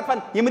 hy praat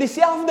van, jy moet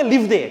dieselfde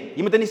liefde hê,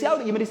 jy moet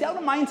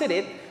dieselfde mindset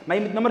hê, maar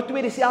jy moet nummer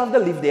 2 dieselfde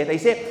liefde hê. Hy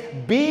sê,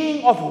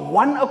 being of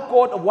one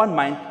accord, of one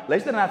mind,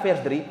 luister na vers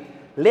 3,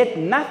 let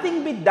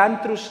nothing be done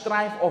through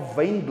strife or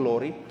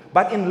vainglory,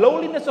 but in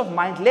lowliness of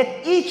mind, let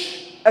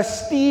each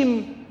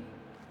esteem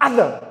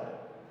other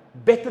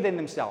better than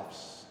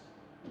themselves.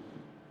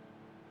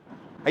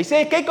 Hy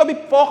sê, kyk op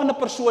die volgende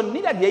persoon,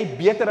 nie dat jy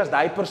beter as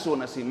daai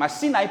persoon is nie, maar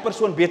sien hy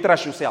persoon beter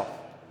as jouself.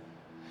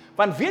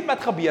 Want weet wat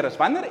gebeur is,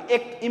 wanneer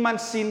ek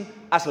iemand sien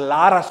as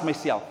laer as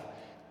myself,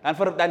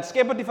 dan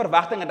skep dit die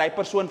verwagting dat die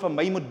persoon vir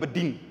my moet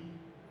bedien.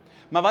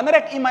 Maar wanneer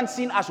ek iemand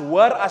sien as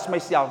hoër as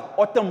myself,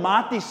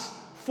 outomaties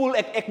voel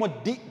ek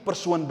moet die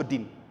persoon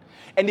bedien.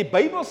 En die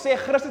Bybel sê,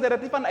 Christus het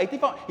dit nie van,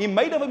 he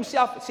made of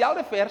himself,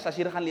 selfde vers, as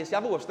jy dit gaan lees,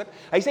 selfde hoofstuk,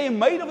 hy sê, he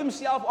made of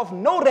himself of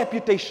no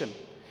reputation.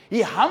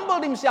 He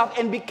humbled himself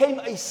and became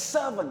a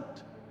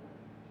servant.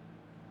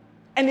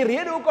 En die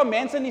rede hoekom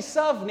mense nie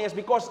serve nie, is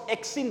because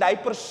ek sien die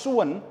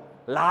persoon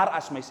laer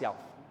as myself.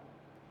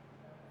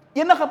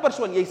 Enige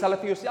persoon, jy sal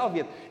dit vir jouself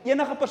weet,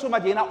 enige persoon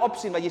wat jy na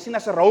opsien, wat jy sien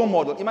as 'n role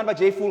model, iemand wat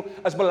jy voel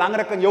is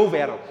belangrik in jou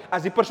wêreld,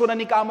 as die persoon in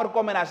die kamer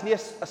kom en as nie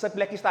 'n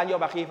sitplekkie staan jou,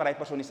 wag gee vir hy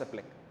persoon die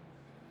sitplek.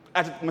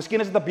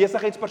 Miskien is dit 'n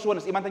besigheidspersoon,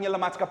 is iemand in julle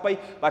maatskappy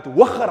wat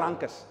hoog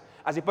gerank is.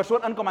 As die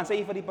persoon inkom, dan sê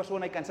jy vir die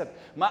persoon hy kan sit.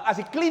 Maar as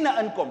die kleine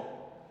inkom,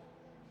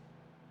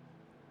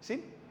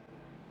 sien?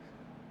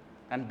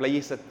 Dan bly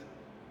jy sit.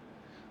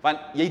 Want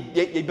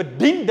jy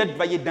bedien dit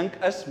wat jy dink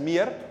is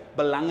meer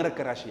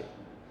belangriker as jy.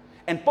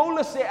 En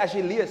Paulus sê, as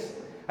jy lees,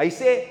 hy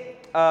sê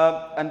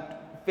in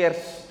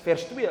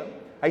vers 2,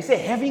 hy sê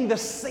having the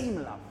same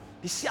love,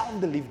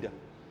 dieselfde liefde.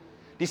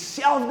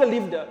 Dieselfde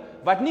liefde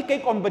wat nie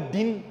kyk om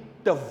bedien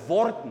te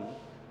word nie,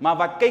 maar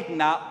wat kyk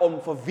na om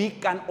vir wie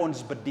kan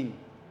ons bedien?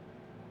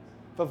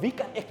 Vir wie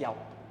kan ek help?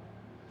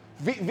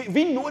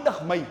 Wie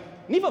nodig my?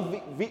 Nie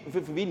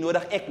vir wie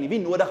nodig ek nie, wie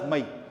nodig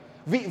my?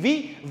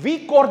 Wie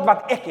kort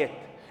wat ek het?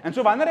 En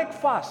so wanneer ek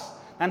vas,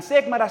 dan sê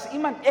ek, maar daar's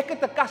iemand, ek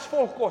het 'n kas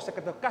vol kos, ek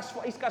het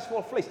 'n yskas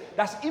vol vleis.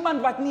 Daar's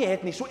iemand wat nie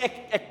het nie. So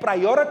ek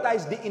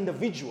prioritize die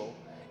individual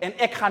en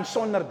ek gaan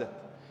sonder dit.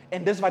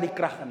 En dis wat die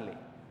krag in lê.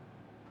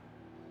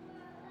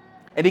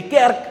 En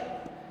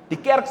die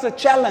kerk se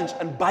challenge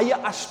in baie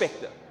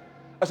aspekte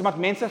is omdat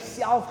mense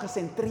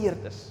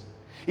selfgesentreerd is.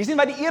 Jy sien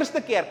wat die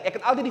eerste kerk, ek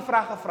het altyd die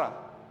vraag gevra.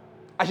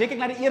 As jy kyk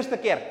na die eerste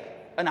kerk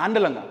in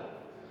Handelinge,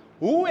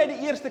 hoe het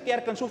die eerste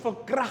kerk in soveel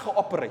krag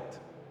geoperate?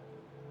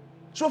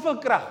 Soveel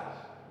krag.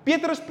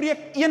 Petrus preek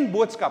een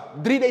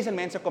boodskap, 3000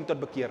 mense kom tot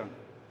bekering.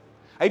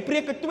 Hy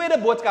preek 'n tweede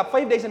boodskap,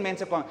 5000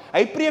 mense kom.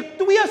 Hy preek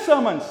 2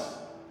 sermons,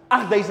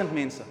 8000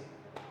 mense.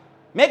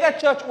 Mega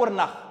church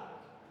oornag.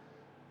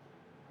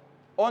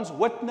 Ons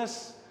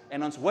witness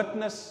en ons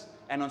witness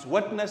en ons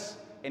witness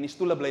en die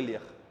stoele bly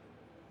leeg.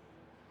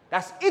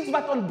 Daar's iets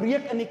wat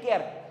ontbreek in die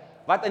kerk,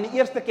 wat in die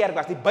eerste kerk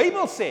was. Die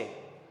Bybel sê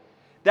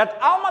dat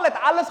almal het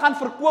alles gaan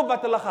verkoop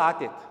wat hulle gehad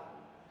het.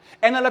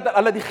 En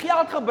hulle die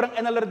geld gebring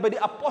en hulle het by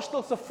die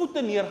apostel se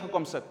voete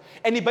neergekom sit.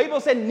 En die Bybel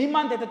sê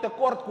niemand het 'n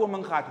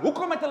tekortkoming gehad.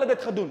 Hoekom het hulle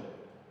dit gedoen?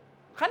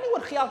 Gaan nie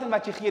oor geld en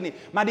wat jy gee nie,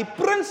 maar die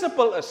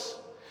principle is,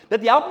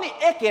 dit help nie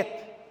ek het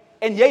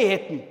en jy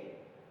het nie.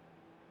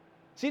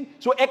 Sien?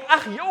 So ek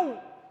ag jou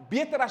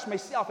beter as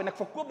myself en ek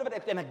verkoop dit wat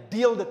ek het en ek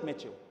deel dit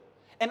met jou.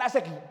 En as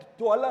ek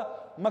toe hulle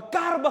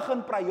mekaar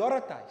begin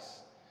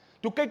prioritize,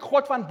 toe kyk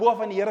God van bo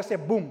af en die Here sê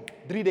boem,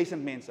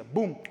 3000 mense,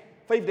 boem,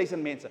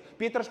 5000 mense.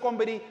 Petrus kom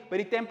by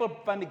die tempel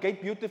van die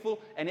Gate Beautiful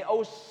en die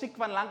ou siek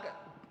van lank,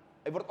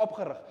 hy word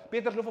opgerig.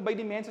 Petrus loop verby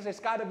die mense, sy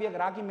skade weeg,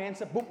 raak die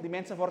mense, boem, die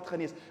mense word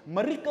genees.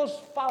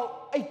 Miracles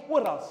val uit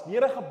oral. Die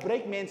Here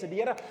gebruik mense, die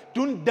Here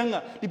doen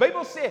dinge. Die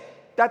Bybel sê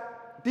dat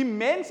die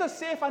mense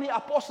sê van die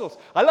apostels,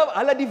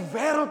 hulle die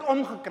wêreld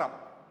omgekrap.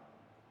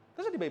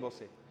 Dis wat die Bybel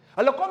sê.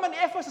 Hulle kom in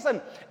Efesus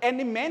in en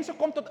die mense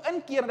kom tot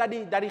inkeer dat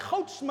die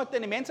goudsmitte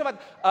en die mense wat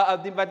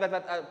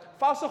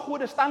valse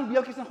gode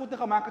standbeeldjies en goede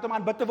gemaak het om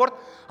aanbid te word,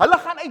 hulle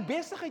gaan uit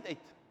besigheid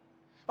uit.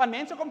 Want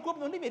mense kom koop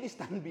nou nie weer die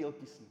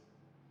standbeeldjies nie.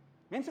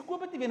 Mense koop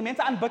dit nie weer,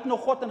 mense aanbid nou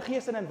God in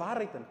gees en in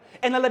waarheid in.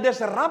 En hulle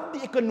disrupt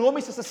die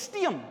ekonomiese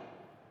stelsel.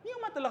 Nie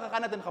omdat hulle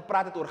gegaan het en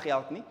gepraat het oor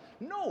geld nie.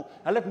 No,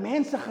 hulle het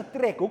mense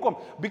getrek. Hoekom?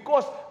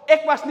 Because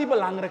ek was nie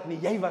belangrik nie,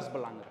 jy was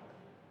belangrik.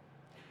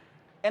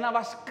 En daar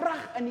was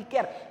krag in die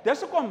kerk.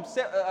 Dis hoekom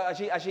as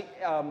jy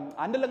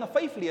Handelinge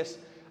 5 lees,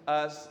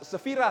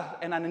 Safira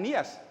en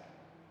Ananias,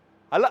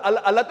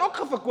 hulle het ook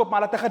geverkoop,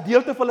 maar hulle het 'n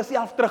gedeelte vir hulle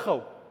self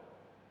terughou.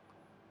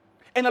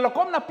 En hulle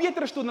kom na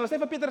Petrus toe en hulle sê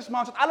vir Petrus,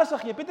 maar ons het alles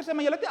gegee. Petrus sê,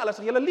 maar julle het nie alles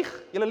gegee,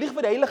 julle lieg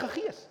vir die Heilige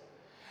Gees.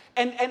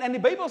 En die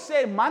Bybel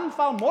sê, man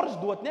val mors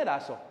dood, net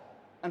daarso,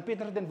 in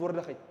Petrus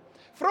teenwoordigheid.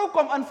 Vrou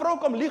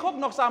kom, lieg ook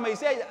nog saam, hy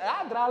sê,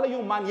 ja, dra hulle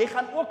jou man, jy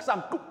gaan ook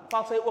saam,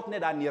 val sy ook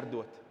net daar neer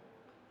dood.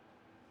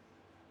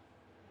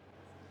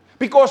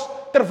 Because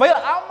terwyl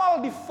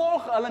almal die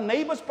volk hulle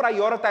neighbors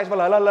prioritize,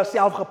 wil hulle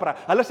self gepraat.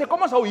 Hulle sê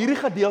kom ons hou hierdie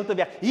gedeelte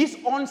weg. Hier's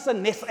ons se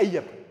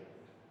neseier.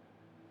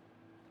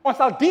 Ons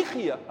sal die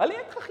gee. Hulle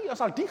het gegee, ons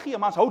sal die gee,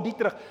 maar ons hou die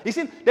terug. Jy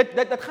sien,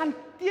 dit gaan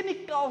teen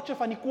die culture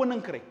van die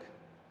koninkryk.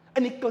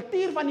 In die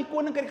kultuur van die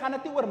koninkryk gaan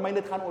dit nie oor my,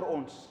 dit gaan oor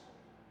ons.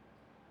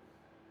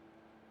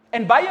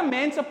 En baie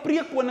mense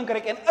preek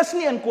koninkryk en is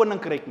nie in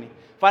koninkryk nie.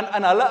 Want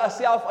in hulle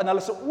self, in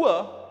hulle se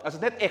oë, is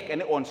dit net ek en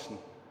nie ons nie.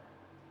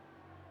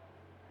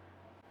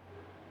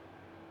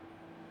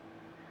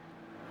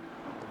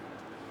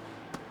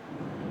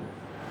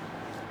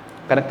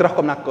 Kan ek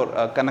terugkom na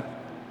kan ek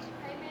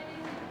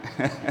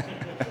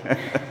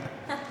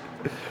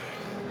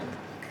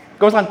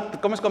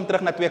Kom ons kom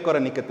terug na 2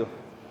 Kronieke toe.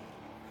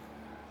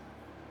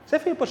 Sê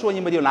vir 'n persoon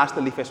jy moet jou naaste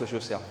lief hê soos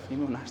jouself. Jy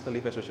moet jou naaste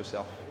lief hê soos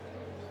jouself.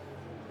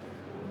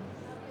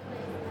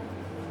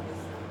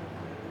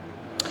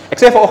 Ek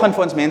sê vanoggend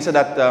vir ons mense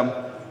dat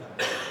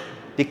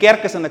die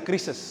kerk is in 'n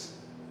krisis.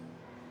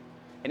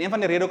 En een van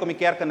die redes hoekom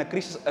die kerk in 'n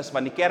krisis is,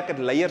 want die kerk het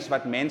leiers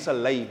wat mense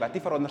lei, wat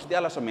nie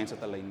veronderstel is om mense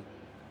te lei nie.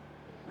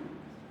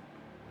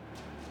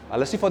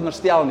 Hulle is nie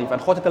veronderstel nie,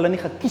 want God het hulle nie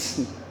gekies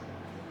nie.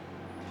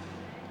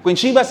 Queen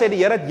Sheba sê die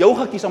Here het jou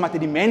gekies omdat hy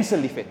die mense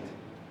liefhet.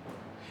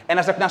 En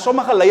as ek na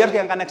sommige leiers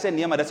kyk, kan ek sê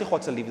nee, maar dis nie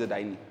God se liefde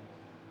daai nie.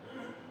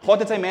 God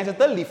het sy mense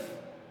te lief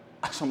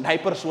as om daai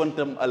persoon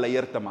 'n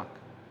leier te maak.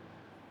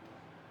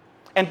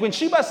 En Queen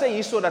Sheba sê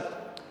hierso dat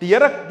die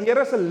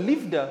Here se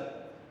liefde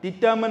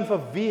determine vir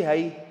wie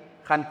hy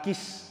gaan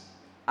kies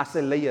as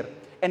 'n leier.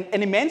 En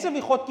die mense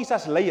wie God kies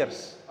as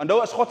leiers,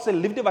 onthou is God se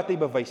liefde wat hy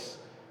bewys.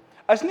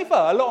 Is nie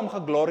vir hulle om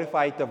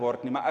geglorify te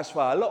word nie, maar is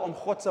vir hulle om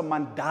God se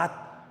mandaat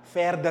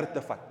verder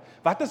te vat.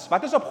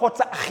 Wat is op God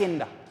se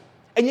agenda?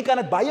 En jy kan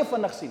dit baie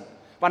vinnig sien.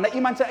 Wanneer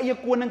iemand sy eie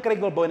koninkryk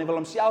wil bou en hy wil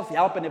homself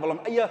help en hy wil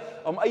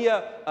hom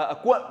eie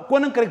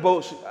koninkryk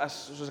bou,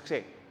 soos ek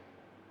sê.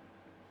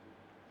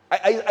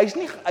 Hy's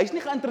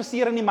nie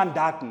geïnteresseerd in die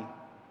mandaat nie.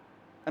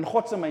 In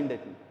God se mind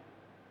dit nie.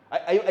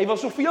 Hy wil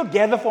soveel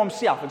gather vir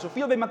homself en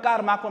soveel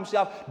bymekaar maak vir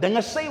homself,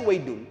 dinge sy way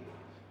doen.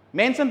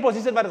 Mense in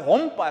posisie wat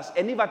hom pas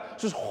en nie wat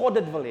soos God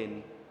dit wil hê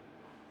nie.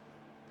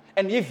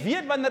 En jy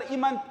weet wanneer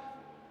iemand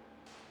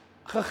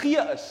gegee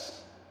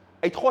is,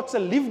 uit God se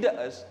liefde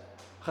is,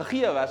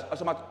 gegee was,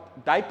 as omdat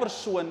daai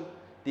persoon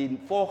die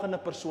volgende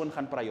persoon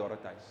gaan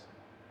prioritize.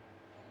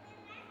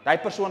 Daai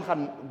persoon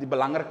gaan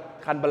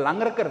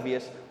belangriker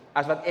wees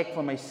as wat ek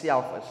vir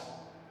myself is.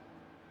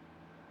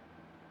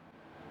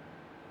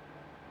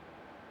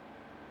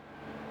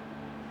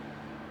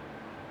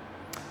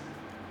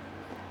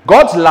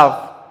 God's love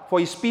for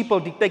his people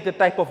dictates the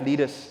type of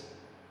leaders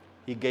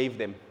he gave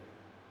them.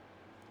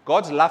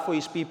 God's love for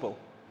his people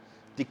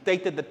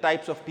dictated the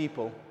types of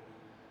people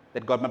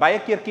that God. Maar baie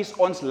keer kies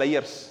ons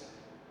leiers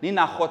nie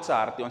na God se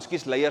hart nie. Ons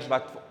kies leiers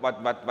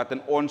wat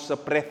in ons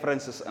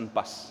preferences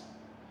inpas.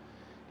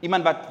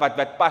 Iemand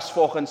wat pas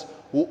volgens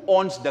hoe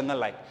ons dinge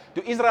lyk.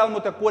 Toe Israel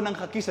moet 'n koning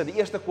gekies het, die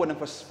eerste koning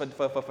vir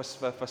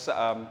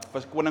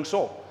koning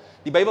Saul.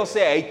 Die Bybel sê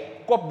hy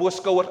het kop bo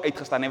skouers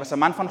uitgestaan. Hy was 'n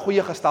man van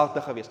goeie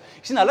gestalte gewees.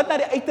 Jy sien, hulle het na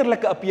die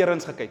uiterlike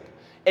appearance gekyk.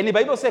 En die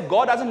Bybel sê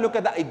God doesn't look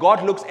at the,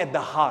 God looks at the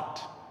heart.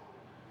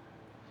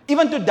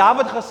 Even toe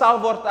David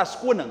gesalf word as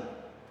koning.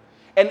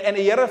 En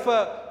die Here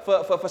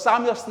vir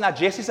Samuel na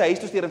Jesse se huis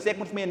toe stuur en sê ek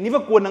moet vir my 'n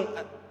nuwe koning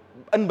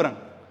inbring.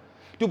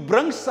 Toe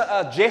bring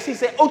Jesse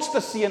sy oudste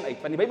seun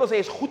uit, want die Bybel sê hy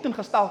is goed in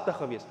gestalte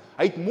gewees.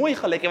 Hy het mooi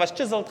gelyk, hy was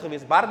chiseled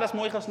gewees, baard was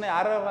mooi gesny,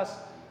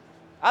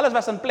 alles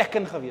was in plek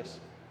in gewees.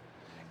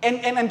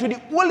 En toe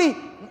die olie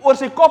oor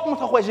sy kop moet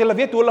gegooi, as julle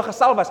weet hoe hulle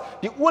gesalf was,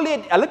 die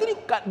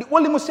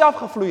olie moes self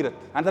gevloei het,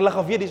 want hulle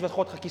geweet dis wat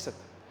God gekies het.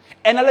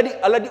 En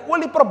hulle die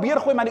olie probeer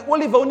gooi, maar die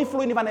olie wou nie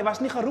vloei nie, want hy was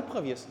nie geroep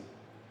gewees nie.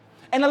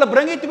 En hulle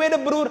bring die tweede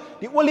broer,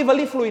 die olie wil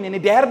nie vloei nie,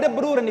 en die derde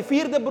broer, en die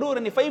vierde broer,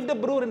 en die vyfde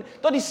broer, en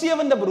tot die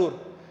sewende broer.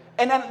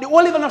 En dan die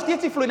olie wil nog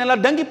steeds nie vloei nie, en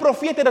hulle dink die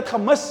profeet het dit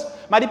gemis,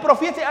 maar die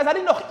profeet sê, as daar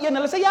nie nog een,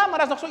 hulle sê, ja, maar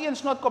daar is nog so een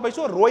snotkop, hy is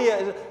so rooi,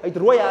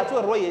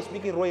 hy is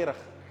bietjie rooierig.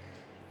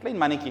 Klein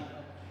mannetjie.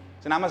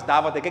 Sy naam is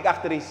David, hy kyk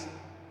agter die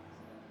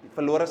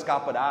verlore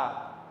skape daar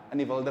in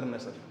die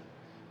wildernis.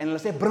 En hulle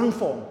sê, bring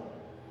vir hom.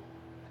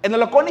 En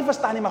hulle kon nie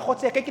verstaan nie, maar God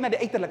sê, kyk nie na die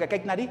uiterlike,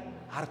 kyk na die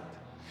hart.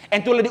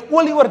 En toe hulle die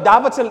olie oor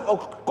David se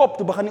kop,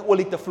 toe begin die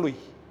olie te vloei.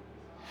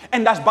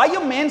 En daar's baie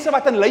mense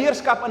wat in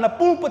leierskap in 'n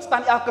pulpit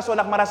staan elke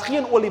Sondag, maar daar's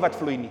geen olie wat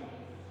vloei nie.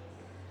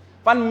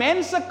 Want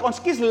mense,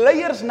 ons kies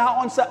leiers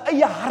na ons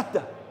eie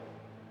harte.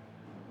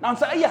 Na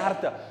ons eie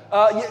harte.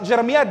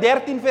 Jeremia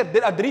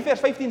 3 vers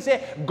 15 sê,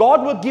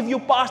 God will give you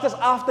pastors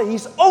after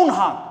his own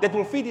heart that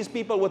will feed his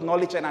people with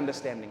knowledge and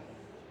understanding.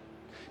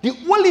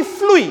 Die olie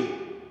vloei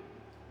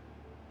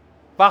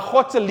waar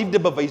God se liefde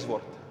bewys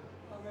word.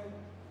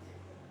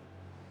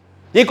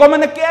 Jy kom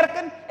in 'n kerk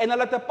in en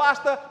hulle het 'n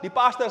pastor, die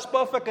pastor is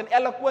perfect in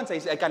eloquence,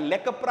 hy kan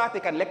lekker praat, hy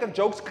kan lekker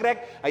jokes crack,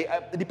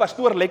 die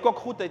pastoor lyk ook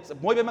goed, hy's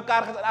mooi by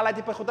mekaar gesit, al die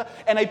tipe goede,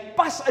 en hy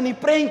pas in die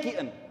prentjie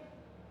in.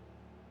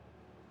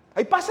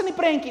 Hy pas in die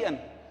prentjie in,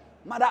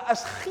 maar daar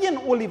is geen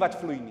olie wat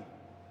vloei nie.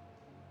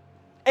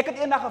 Ek het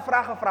eendag 'n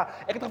vraag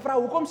gevra,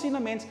 hoekom sien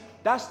 'n mens,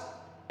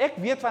 ek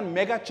weet van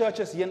mega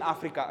churches hier in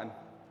Afrika in.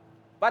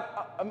 Wat,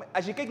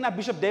 as jy kyk na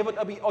Bishop David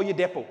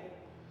Oyedepo,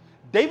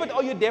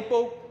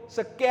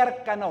 se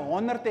kerk kan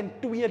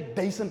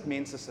 102,000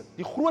 mense sit.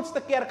 Die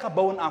grootste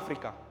kerkgebou in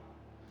Afrika.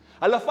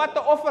 Hulle vat 'n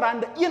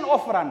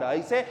offerande.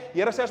 Hy sê,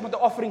 Here sê ons moet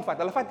 'n offering vat.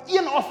 Hulle vat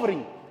 1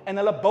 offering en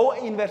hulle bou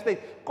 'n universiteit.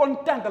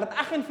 Kontant, hulle het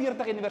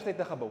 48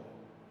 universiteite gebou.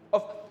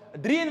 Of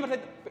 3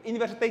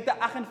 universiteite,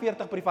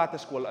 48 private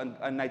skole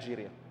in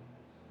Nigeria.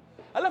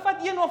 Hulle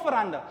vat 1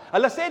 offerande.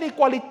 Hulle sê die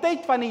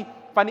kwaliteit van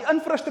die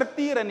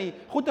infrastruktuur en die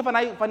goede van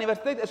die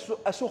universiteit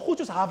is so goed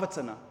soos Harvard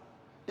se.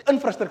 Die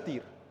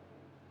infrastruktuur.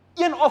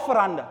 1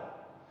 offerande.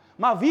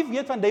 Maar wie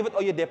weet van David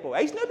Oyedepo?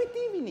 Hy's nie op die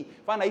TV nie,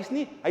 want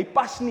hy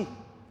pas nie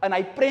in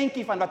hy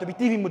prentjie van wat op die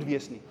TV moet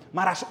wees nie.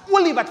 Maar daar's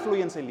olie wat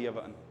vloei in sy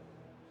lewe in.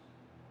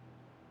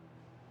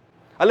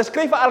 Hulle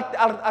skryf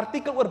 'n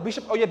artikel oor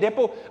Bishop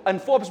Oyedepo in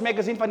Forbes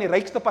magazine van die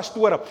rykste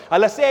pastore.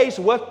 Hulle sê hy is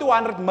worth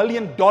 $200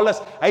 million.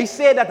 Hy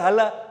sê dat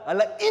hulle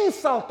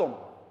insult hom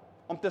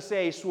om te sê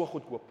hy is so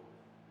goedkoop.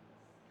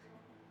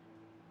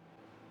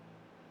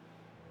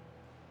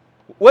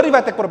 Hoorie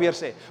wat ek probeer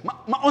sê,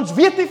 maar ons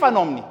weet nie van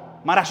hom nie,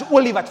 maar daar's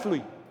olie wat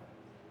vloei.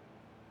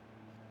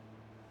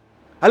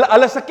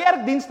 Hulle se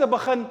kerkdienste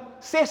begin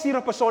 6:00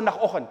 op 'n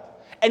Sondagoggend.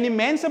 En die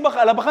mense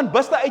begin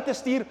busse uit te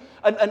stuur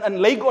in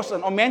Lagos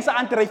om mense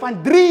aan te ry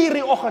van 3:00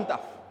 die oggend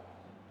af.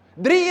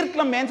 3:00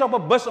 klim mense op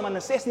 'n bus om in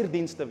 'n 6:00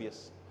 diens te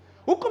wees.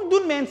 Hoekom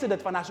doen mense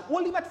dit? Want daar's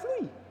olie wat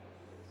vloei.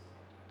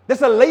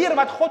 Dis 'n leier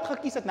wat God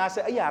gekies het na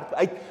sy eie hart.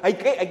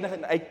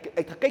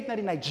 Hy kyk na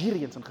die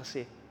Nigerians en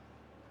gesê,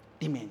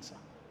 die mense.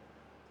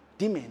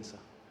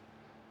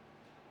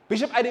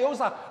 Bishop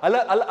Adeosa,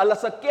 hulle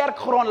se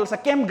kerkgrond, hulle se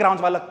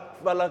campgrounds waar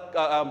hulle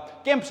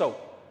camp sou.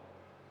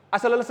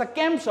 As hulle 'n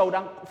camp sou,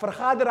 dan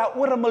vergader daar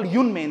oor 1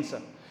 miljoen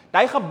mense.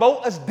 Daai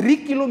gebou is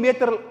 3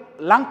 kilometer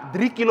lank,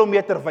 3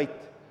 kilometer wyd.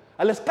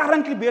 Hulle is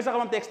currently besig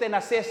om te extend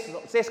na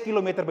 6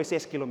 kilometer by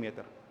 6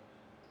 kilometer.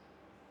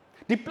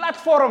 Die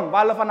platform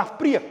waar hulle vanaf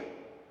preek,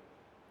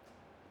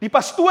 die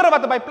pastore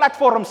wat op die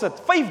platform sit,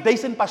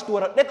 5000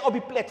 pastore, net op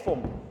die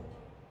platform.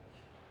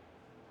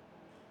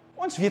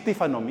 Ons weet nie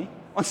van hom nie,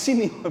 ons sien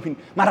nie,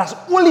 maar daar's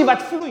olie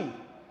wat vloei.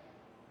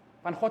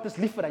 Want God is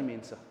lief vir die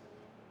mense.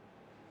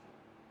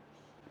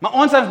 Maar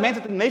ons as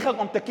mense het 'n neiging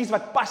om te kies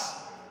wat pas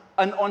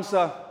in ons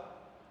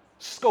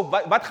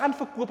scope. Wat gaan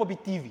verkoop op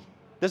die TV?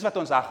 Dis wat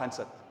ons daar gaan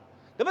sit.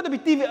 Dit wat op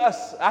die TV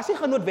is, daar is nie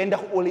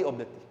genoodwendig olie op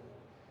dit nie.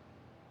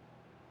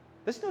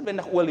 Dis nie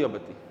noodwendig olie op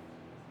dit nie.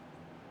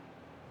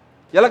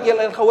 Julle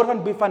het gehoor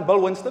van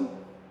Bill Winston?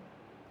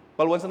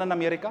 Bill Winston in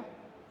Amerika?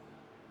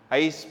 Hy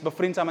is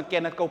bevriend saam met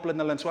Kenneth Copeland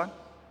en so aan.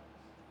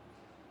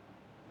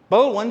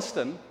 Bill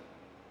Winston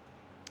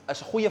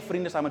is goeie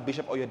vriende saam met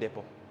Bishop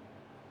Oyedepo.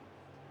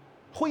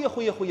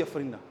 Goeie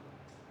vriende.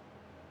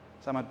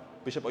 Saam met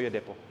Bishop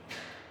Oyedepo.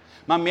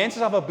 Maar mense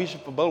sê vir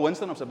Bishop Bill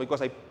Winston of so,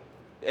 because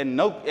en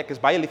nou ek is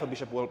baie lief vir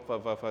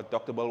vir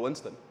Dr. Bill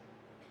Winston.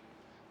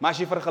 Maar as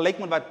jy vergelyk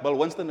met wat Bill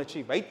Winston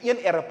achieve, hy het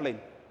 1 aeroplane.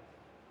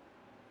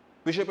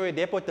 Bishop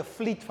Oyedepo het 'n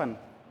fleet van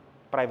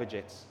private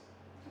jets.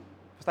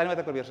 Verstaan jy wat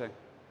ek probeer sê?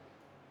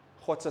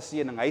 God se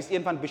seëning. Hy is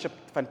een van Bishop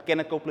van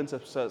Kenneth Copeland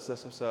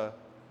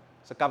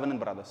se Covenant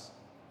Brothers.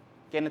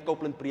 Kenneth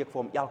Copeland preek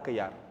vir hom elke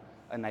jaar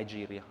in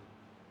Nigeria.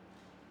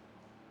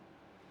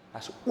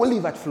 As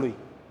olie wat vloei.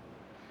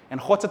 En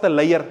God het 'n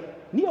leier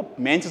nie op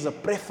mense se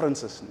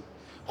preferences nie.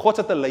 God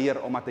het 'n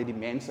leier omdat hy die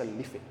mense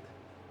liefhet.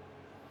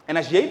 En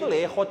as jy wil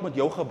hê God moet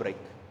jou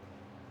gebruik,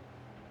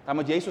 dan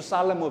moet jy so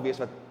Salomo wees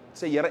wat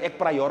sê, Here, ek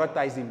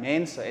prioritize die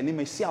mense en nie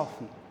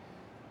myself nie.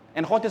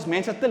 En God is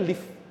mense te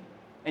lief.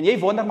 En jy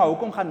wonder maar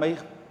hoekom gaan my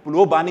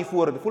loopbaan nie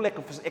vorentoe? Voel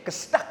ek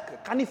is stuk,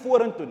 ek kan nie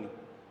vorentoe nie.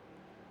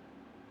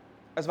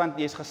 Is want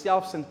jy is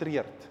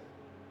geselfsentreerd.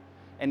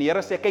 En die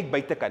Here sê, kyk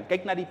buitekant,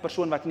 kyk na die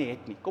persoon wat nie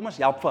het nie. Kom ons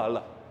help vir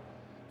hulle.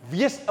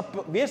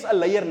 Wees 'n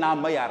leier na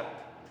my hart.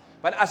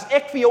 Want as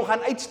ek vir jou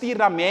gaan uitstuur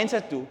na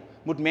mense toe,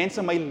 moet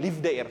mense my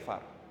liefde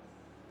ervaar.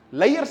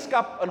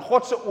 Leierskap in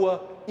God se oë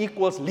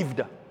equals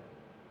liefde.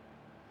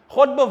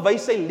 God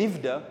bewys sy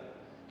liefde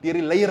deur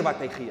die leier wat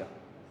hy gee.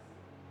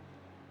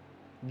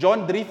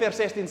 John 3 vers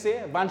 16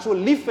 sê, want so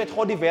lief het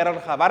God die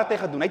wêreld gehad. Wat het hy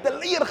gedoen? Hy het 'n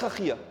leier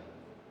gegee.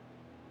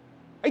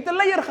 Hy het 'n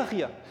leier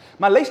gegee.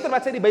 Maar luister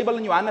wat sê die Bybel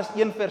in Johannes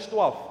 1 vers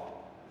 12.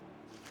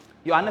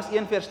 Johannes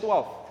 1 vers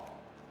 12.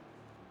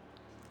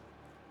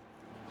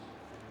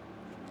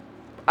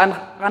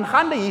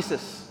 Aangaande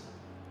Jesus,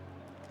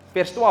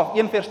 vers 12,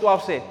 1 vers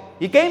 12 sê,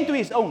 he came to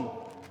his own,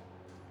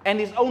 and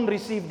his own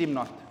received him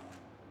not.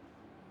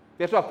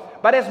 Vers 12,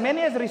 but as many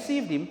as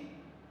received him,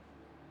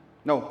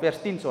 no, vers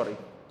 10, sorry.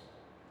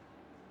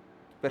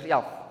 Vers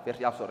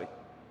 11, sorry.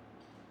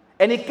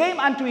 And he came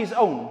unto his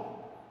own,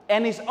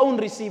 and his own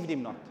received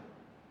him not.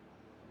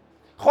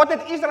 God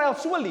het Israel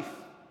so lief.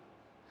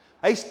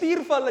 Hy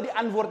stuur vir hulle die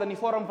antwoord in die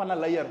vorm van 'n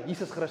leier,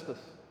 Jesus Christus.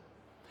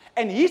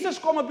 En Jesus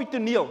kom op die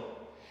toneel,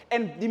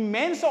 en die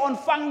mense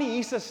ontvang nie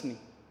Jesus nie.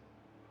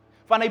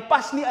 Want hy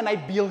pas nie in hy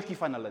beeldjie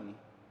van hulle nie.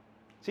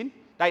 sien?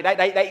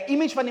 Die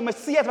image van die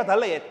Messias wat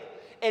hulle het,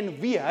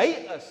 en wie hy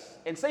is,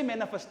 en sy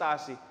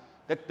manifestasie,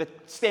 dit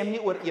stem nie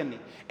ooreen nie.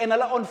 En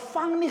hulle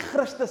ontvang nie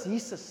Christus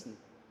Jesus nie.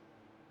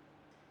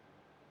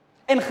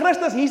 En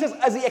Christus Jesus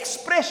is die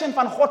expression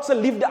van God se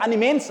liefde aan die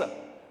mense.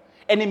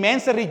 En die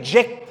mense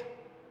reject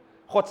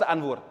God se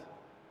antwoord.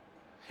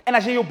 En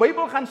as jy jou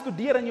Bybel gaan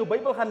studeer en jou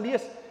Bybel gaan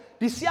lees,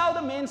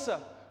 dieselfde mense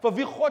vir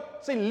wie God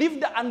sy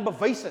liefde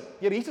aanbewys het,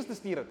 deur Jesus te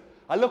stuur het,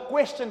 hulle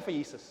question vir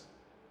Jesus.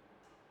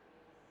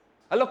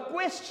 Hulle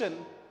question,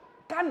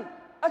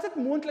 is dit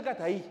moontlik dat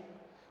hy,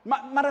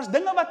 maar as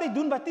dinge wat hy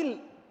doen, wat hy,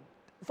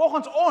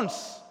 volgens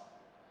ons,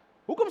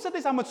 hoekom sit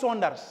hy saam met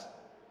sondars?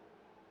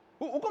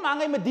 Hoekom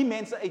hang hy met die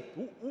mense uit?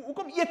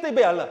 Hoekom eet hy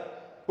by hulle?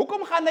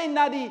 Hoekom gaan hy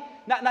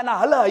na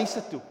hulle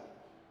huise toe?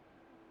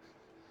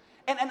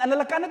 En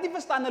hulle kan dit nie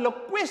verstaan, hulle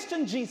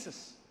question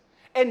Jesus.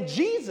 En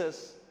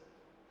Jesus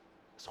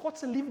is God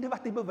se liefde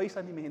wat hy bewys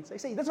aan die mense. Hy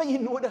sê, dit is wat jy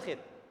nodig het.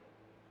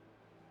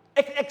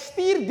 Ek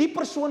stuur die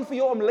persoon vir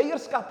jou om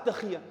leierskap te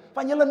gee,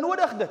 want jy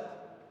nodig dit.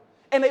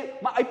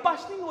 Maar hy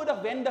pas nie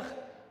nodigwendig,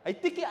 hy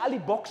tik nie al die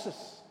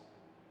boxes,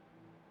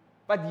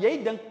 wat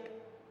jy dink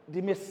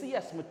die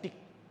Messias moet tik,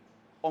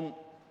 om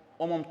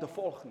hom te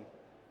volg nie.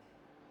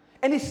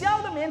 En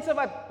dieselfde mense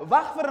wat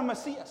wag vir 'n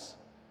Messias,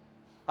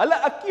 hulle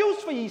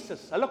accuse vir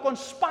Jesus, hulle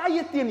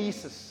conspire teen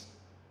Jesus.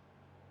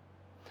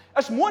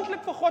 Is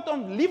moontlik vir God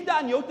om liefde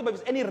aan jou te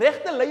bewys en die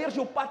regte leiers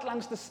jou pad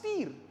langs te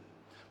stuur.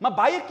 Maar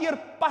baie keer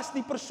pas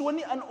die persoon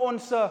nie in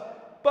ons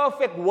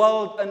perfect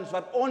world in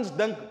wat ons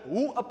dink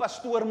hoe 'n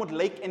pastoor moet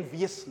lyk en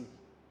wees nie.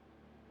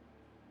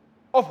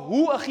 Of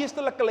hoe 'n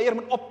geestelike leier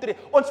moet optree.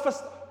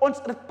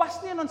 Dit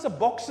pas nie in ons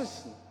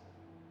boxes nie.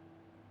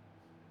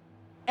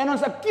 En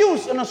ons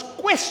accuse en ons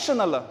question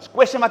hulle. Ons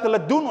question wat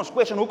hulle doen, ons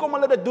question hoekom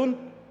hulle dit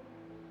doen.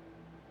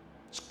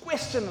 Ons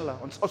question hulle,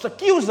 ons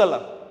accuse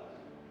hulle.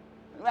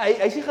 Hy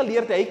is nie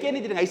geleerd, hy ken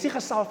nie die ding, hy is nie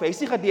gesalf, hy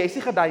is nie gedie, hy is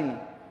nie gedaai nie.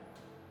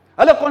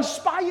 Hulle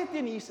konspaaie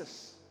teen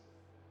Jesus.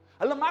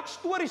 Hulle maak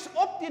stories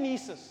op teen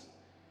Jesus.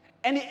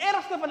 En die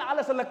ergste van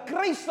alles, hulle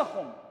kruisig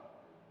hom.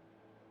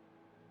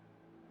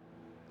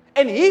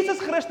 En Jesus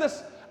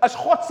Christus is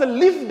God se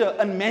liefde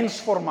in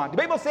mensformaat. Die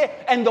Bybel sê,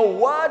 and the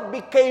word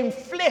became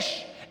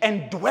flesh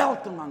and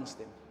dwelt amongst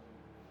them.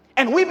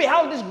 And we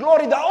beheld his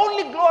glory, the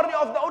only glory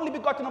of the only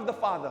begotten of the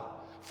Father,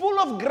 full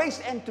of grace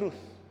and truth.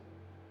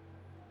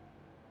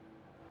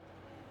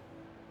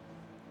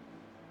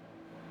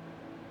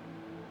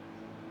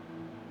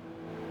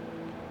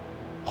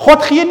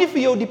 God gee nie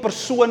vir jou die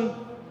persoon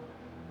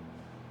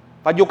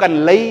wat jou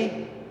kan lei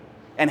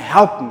en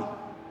help nie,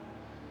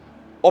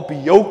 op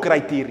jou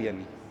kriteria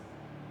nie.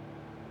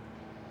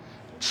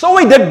 Sou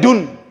hy dit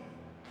doen,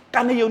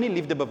 kan hy jou nie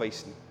liefde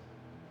bewys nie.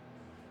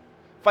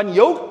 Van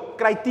jou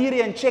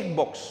kriteria en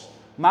checkbox,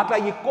 maak dat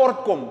jy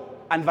kort kom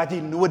aan wat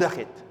jy nodig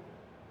het.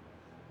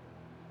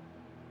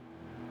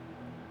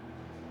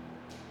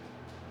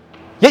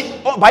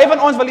 Baie van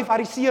ons wil die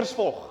fariseërs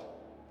volg.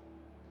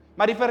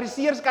 Maar die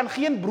fariseërs kan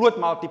geen brood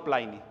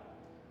multiply nie.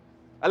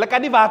 Hulle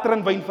kan nie water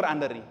in wyn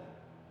verander nie.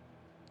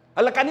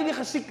 Hulle kan nie die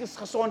gesiekes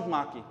gesond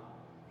maak nie.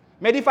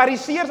 Met die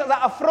fariseërs is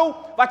daar 'n vrou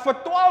wat vir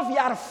 12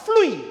 jaar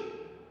vloei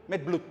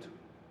met bloed.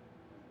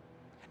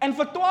 En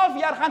vir 12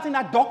 jaar gaan sy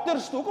na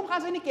dokters toe. Hoekom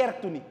gaan sy nie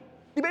kerk toe nie?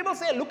 Die Bybel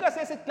sê, Lukas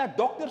sê sy het na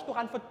dokters toe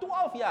gaan vir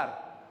 12 jaar.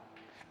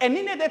 En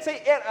nie net het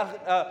sy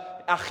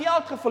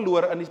geld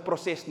verloor in die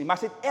proses nie, maar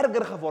sy het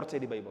erger geword, sê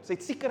die Bybel. Sy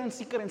het sieker en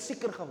sieker en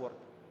sieker geword.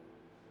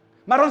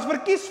 Maar ons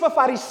verkies vir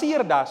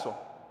fariseer daarso.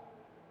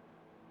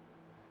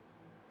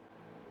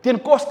 Ten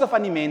koste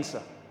van die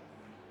mense.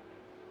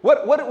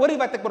 Hoor jy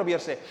wat ek probeer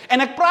sê?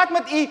 En ek praat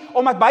met u,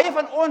 omdat baie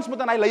van ons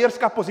moet in die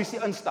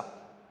leierskapposisie instap.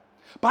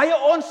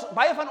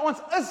 Baie van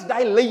ons is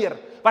die leier,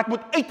 wat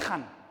moet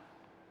uitgaan.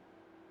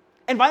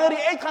 En wanneer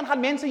jy uitgaan, gaan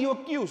mense jou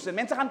accuse, en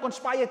mense gaan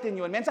conspire teen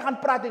jou, en mense gaan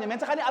praat teen jou,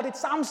 mense gaan nie altyd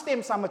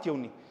saamstem saam met jou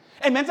nie.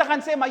 En mense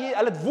gaan sê, maar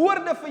hulle het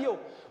woorde vir jou,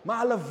 maar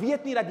hulle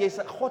weet nie dat jy is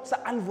God se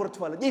antwoord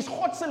vir hulle. Jy is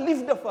God se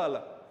liefde vir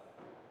hulle.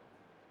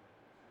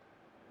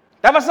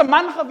 Daar was 'n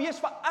man gewees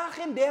vir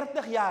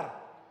 38 jaar,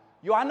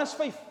 Johannes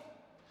 5.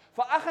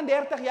 Vir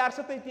 38 jaar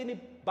sit hy teen die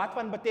bad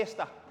van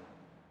Bethesda.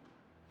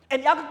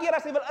 En elke keer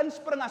as hy wil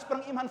inspring, dan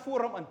spring iemand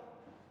voor hom in.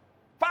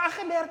 Vir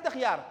 38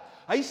 jaar.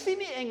 Hy sien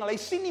nie engel, hy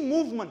sien nie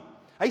movement,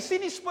 hy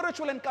sien nie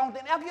spiritual encounter,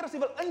 en elke keer as hy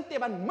wil intee,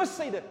 dan mis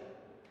hy dit.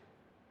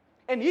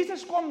 En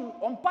Jesus kom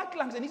om pad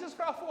langs, en Jesus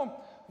vra vir hom,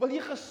 wil jy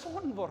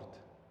gesond word?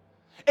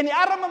 En die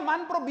arme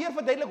man probeer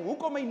verduidelik,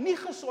 hoekom hy nie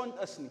gesond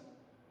is nie.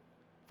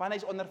 Want hy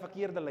is onder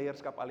verkeerde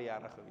leierskap al die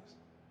jare gewees.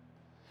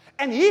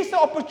 En hier is 'n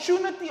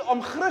opportunity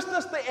om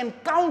Christus te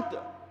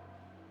encounter,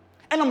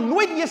 en om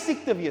nooit weer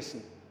siek te wees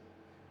nie.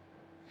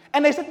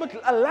 En hy sit met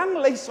 'n lang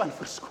lys van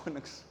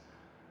verskonings.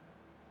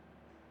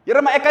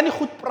 Here, maar ek kan nie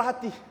goed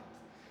praat nie.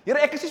 Here,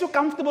 ek is nie so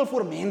comfortable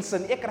voor mense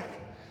nie. Ek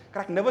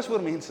krak nervus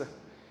voor mense.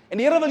 En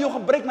die Here wil jou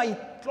gebruik, maar jy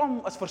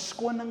klom as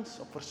verskonings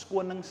op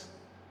verskonings.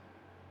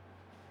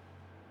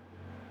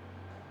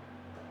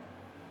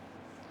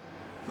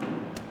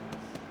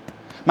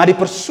 Maar die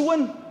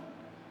persoon,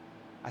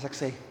 as ek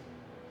sê,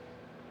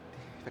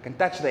 if I can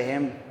touch the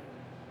hem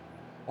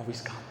of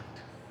his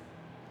garment.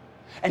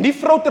 En die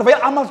vrou,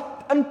 terwyl almal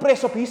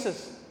inpres op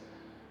Jesus,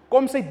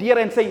 kom sy deur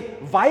en sy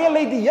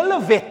violate die hele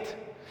wet.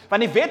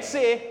 Want die wet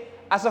sê,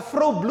 as 'n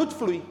vrou bloed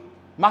vloei,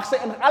 mag sy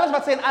in alles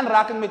wat sy in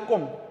aanraking mee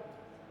kom,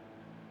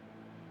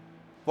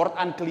 word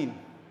unclean.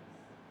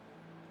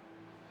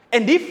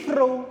 En die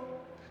vrou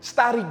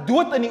staar die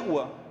dood in die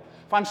oë,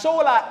 van sou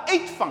hulle haar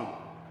uitvang,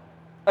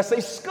 is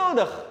sy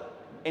skuldig,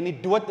 en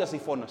die dood is die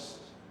vonnis.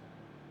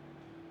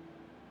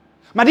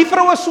 Maar die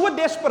vrou is so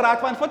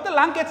desperaat, want vir te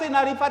lank het sy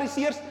na die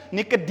fariseërs,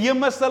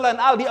 Nikodemus hulle en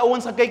al die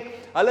ouens gekyk,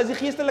 hulle is die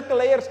geestelike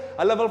leiers,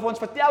 hulle wil vir ons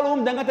vertel hoe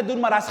om dinge te doen,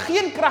 maar daar's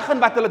geen krag in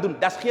wat hulle doen,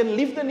 daar's geen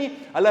liefde nie,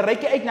 hulle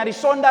reik uit na die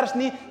sondaars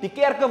nie, die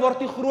kerke word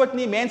nie groot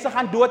nie, mense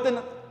gaan dood in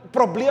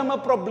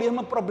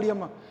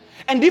probleme.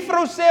 En die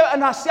vrou sê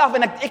in haarself,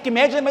 en ek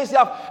imagine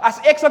myself, as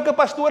ek sulke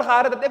pastoor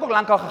gehad het ek ook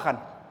lankal gegaan,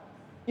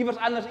 iewers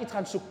anders iets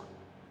gaan soek.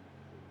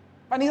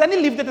 Want is daar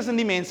nie liefde tussen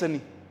die mense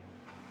nie.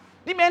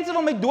 Die mense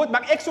wil my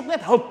doodmaak, ek soek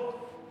net hulp.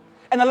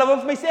 En hulle wil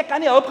vir my sê, ek kan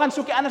nie hulp gaan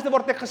soek, anders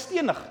word ek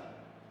gestenig.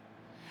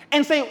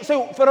 En sy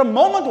vir 'n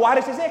moment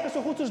worry, sy sê, ek is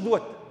so goed soos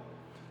dood.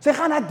 Sy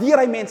gaan na deur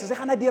hy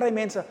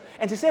mense,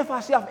 en sy sê vir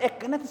haarself, ek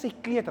kan net in sy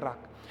kleed raak.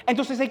 En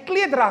toe sy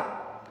kleed raak,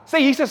 sê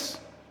Jesus,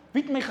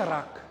 wie het my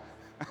geraak?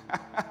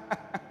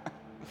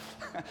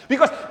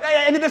 Because,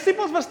 en die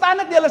disciples verstaan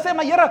dit nie, hulle sê,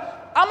 maar Here,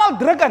 almal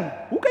druk aan,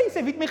 hoe kan jy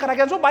sê, wie het my geraak?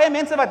 En so baie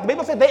mense wat, die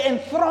Bybel sê, they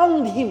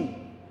enthroned him.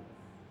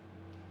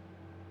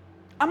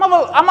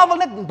 Almal wil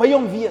net by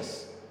hom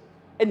wees.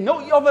 And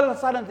no, all of a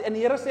sudden, en die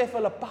Here sê vir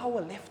hulle,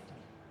 power left me.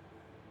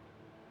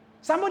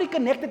 Somebody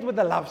connected with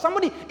the love.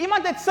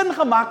 Iemand het sin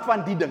gemaak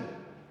van die ding.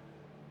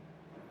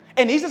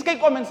 En Jesus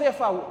kyk om en sê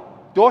vir haar,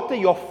 daughter,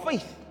 your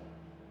faith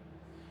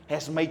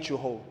has made you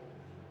whole.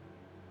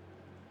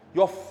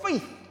 Your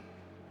faith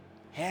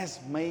has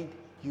made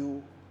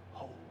you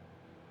whole.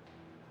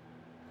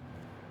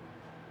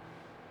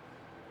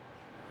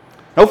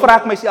 Nou vra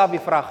ek myself die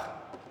vraag,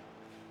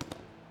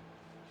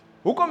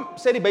 hoekom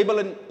sê die Bybel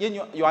in 1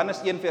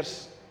 Johannes 1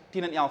 vers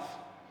 10 en 11,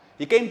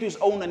 He came to his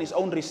own and his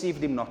own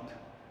received him not.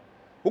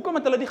 Hoekom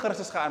het hulle die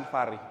Christus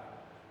geaanvaar nie?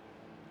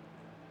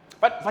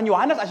 Van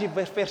Johannes, as jy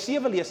vers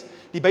 7 lees,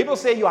 die Bybel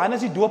sê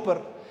Johannes die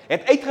doper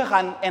het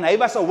uitgegaan en hy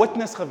was 'n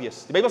witness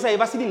gewees. Die Bybel sê hy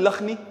was nie die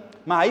lig nie,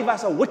 maar hy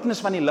was 'n witness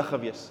van die lig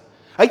gewees.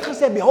 Hy het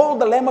gesê, behold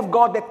the Lamb of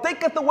God that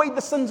taketh away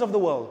the sins of the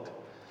world.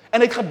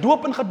 En hy het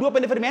gedoop en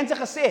vir die mense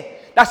gesê,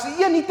 daar's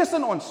een nie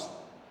tussen ons.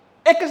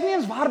 Ek is nie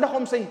eens waardig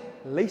om sy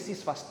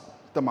lysies vas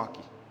te maak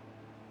nie.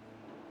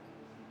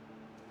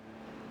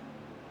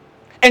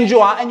 En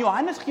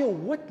Johannes gee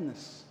 'n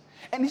witness.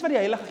 En dis wat die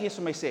Heilige Gees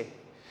vir my sê.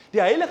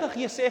 Die Heilige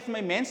Gees sê vir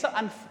my,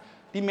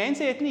 die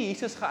mense het nie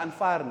Jesus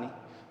geaanvaar nie,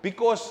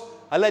 because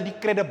hulle die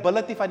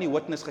credibility van die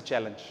witness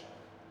gechallenge.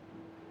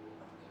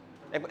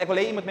 Ek wil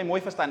hê jy moet my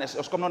mooi verstaan,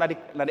 ons kom nou na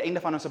die einde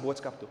van ons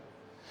boodskap toe.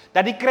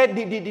 Dat die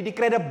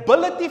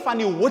credibility van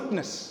die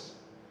witness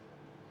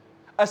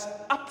is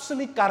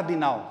absoluut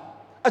kardinaal.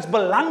 Is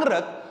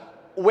belangrik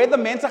whether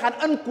mense gaan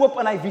inkoop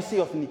in hy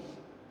visie of nie.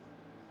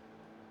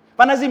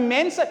 Want as die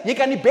mense, jy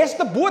kan die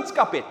beste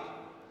boodskap hê,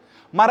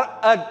 maar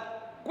 'n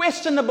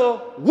questionable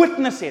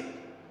witness het,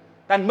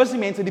 dan mis die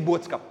mense die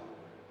boodskap.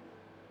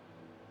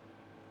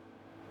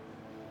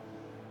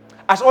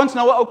 As ons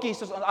nou 'n ou kies,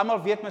 soos ons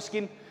almal weet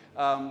miskien,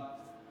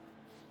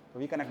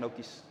 wie kan ek nou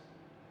kies?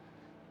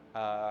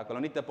 Ek wil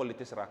nou nie te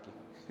polities raak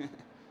nie.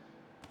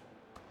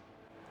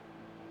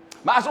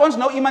 Maar as ons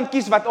nou iemand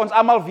kies wat ons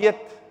almal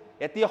weet,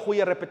 het nie 'n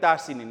goeie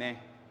reputasie nie, nê?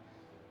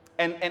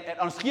 En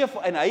ons gee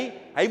en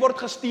hy word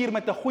gestuur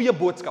met 'n goeie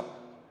boodskap.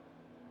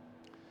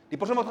 Die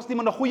persoon word gestuur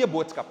met 'n goeie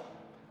boodskap.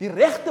 Die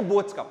regte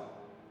boodskap.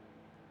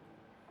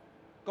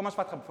 Kom ons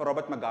vat vir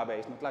Robert Mugabe, hy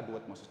is nou klaar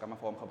dood, mos ons kan maar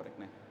vir hom gebruik,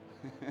 nê?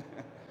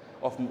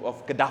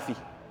 of Gaddafi.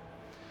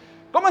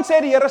 Kom ons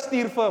sê die Here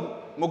stuur vir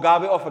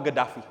Mugabe of vir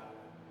Gaddafi.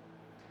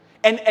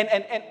 En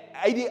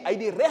hy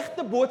die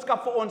regte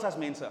boodskap vir ons as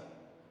mense.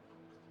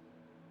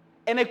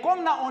 En hy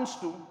kom na ons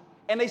toe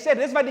en hy sê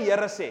dis wat die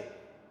Here sê.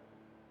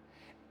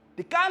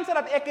 Die kans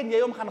dat ek en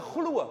jy hom gaan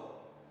glo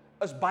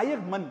is baie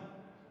min,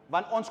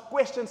 want ons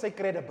question sy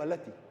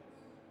credibility.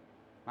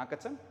 Maak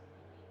dit sin?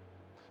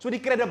 So die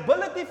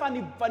credibility van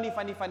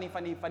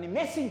die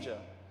messenger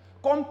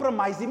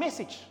compromise die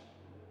message.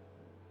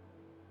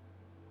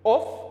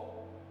 Of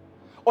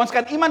ons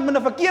kan iemand met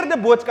 'n verkeerde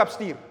boodskap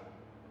stuur,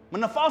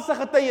 met 'n valse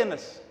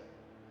getuienis,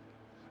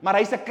 maar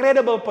hy's 'n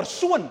credible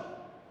persoon.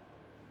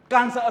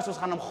 Kanse is ons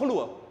gaan hom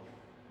glo.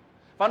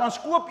 Want ons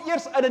koop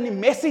eers in die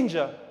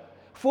messenger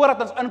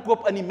voordat ons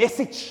inkoop in die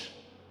message.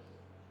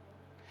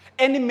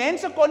 En die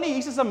mense kon nie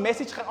Jesus se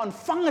message gaan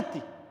ontvang het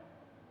nie,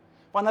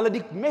 want hulle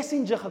die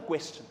messenger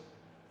gequestion.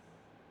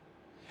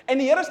 En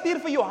die Here stuur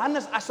vir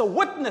Johannes as 'n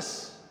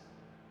witness,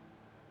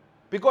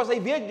 because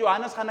hy weet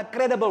Johannes gaan 'n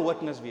credible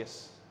witness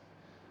wees.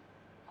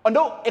 En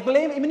nou, ek wil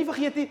hê jy moet nie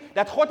vergeet nie,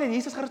 dat God het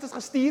Jesus Christus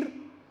gestuur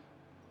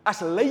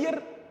as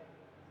leier,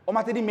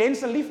 omdat hy die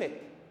mense lief het.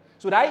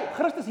 So daai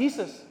Christus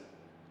Jesus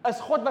is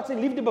God wat sy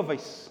liefde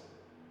bewys.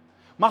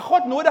 Maar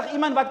God nodig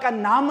iemand wat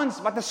kan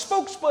wat 'n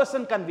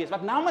spokesperson kan wees,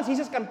 wat namens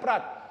Jesus kan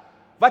praat,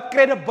 wat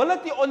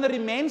credibility onder die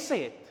mense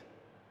het,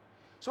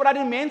 sodat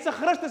die mense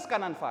Christus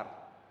kan aanvaar.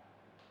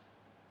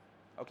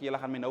 Okay, julle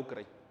gaan my nou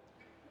kry.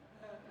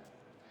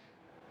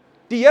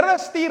 Die Here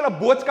stuur 'n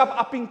boodskap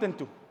Appington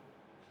toe.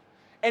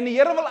 En die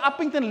Here wil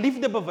Appington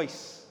liefde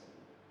bewys.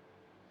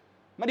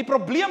 Maar die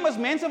probleem is,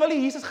 mense wil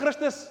nie Jesus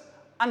Christus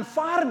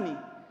aanvaar nie.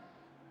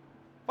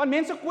 Want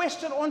mense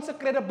question ons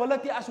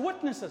credibility as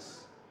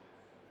witnesses.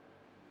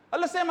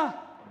 Hulle sê maar,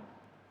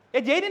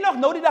 het jy nie nog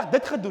nou die dag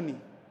dit gedoen nie?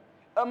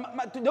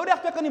 Maar nou die dag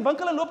toe ek aan die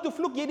winkel loop, toe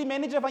vloek jy die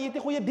manager van jy het 'n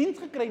goeie diens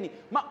gekry nie.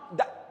 Maar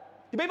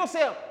die Bybel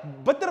sê,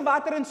 bitter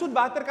water en soet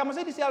water kan mos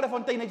nie dieselfde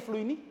fontein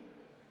uitvloei nie.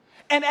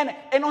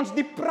 En ons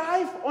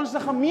deprive ons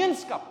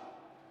gemeenskap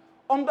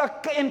om 'n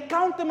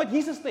encounter met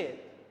Jesus te hê,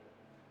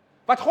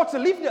 wat God se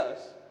liefde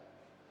is,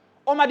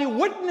 omdat die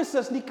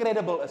witnesses nie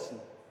credible is nie.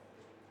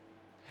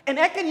 En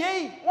ek en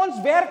jy,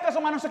 ons werk is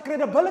om aan ons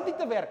credibility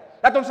te werk.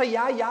 Dat ons sê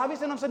ja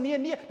wees en ons sê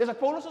nee. Dis wat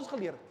Paulus ons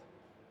geleer het.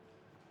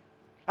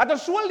 Dat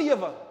ons so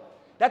lewe,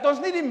 dat ons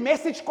nie die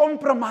message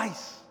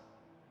compromise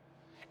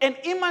en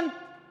iemand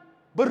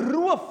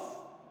beroof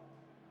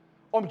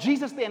om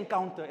Jesus te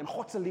encounter en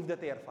God se liefde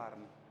te ervaar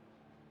nie.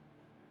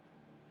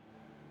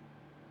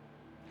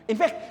 In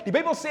feite, die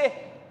Bybel sê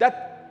dat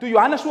toe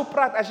Johannes so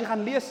praat, as jy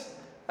gaan lees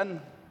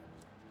in,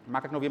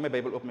 maak ek nou weer my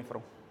Bybel oop, my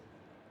vrou.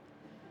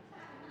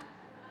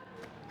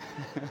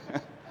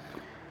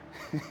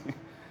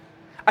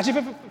 As jy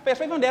vers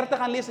 35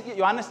 gaan lees,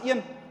 Johannes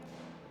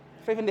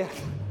 1:35.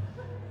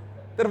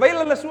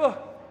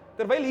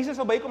 Terwyl Jesus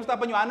verbykom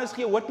stap en Johannes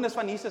gee witness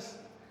van Jesus.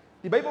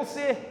 Die Bybel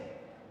sê,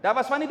 daar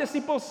was van die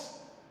disippels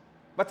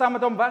wat saam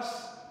met hom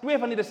was, 2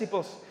 van die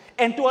disippels.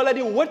 En toe hulle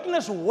die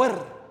witness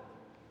hoor,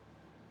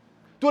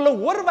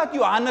 wat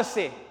Johannes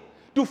sê,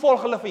 toe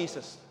volg hulle vir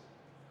Jesus.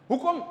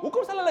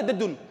 Hoekom sal hulle dit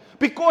doen?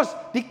 Because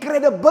die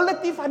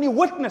credibility van die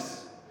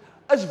witness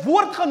is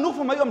woord genoeg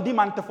vir my om die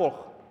man te volg.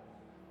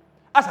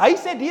 As hy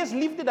sê die is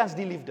liefde, dan is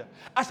die liefde.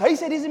 As hy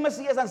sê die is die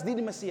Messias, dan is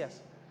die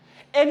Messias.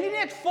 En nie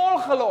net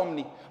volg hulle om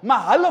nie,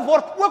 maar hulle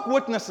word ook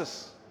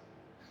witnesses.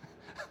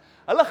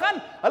 Hulle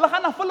gaan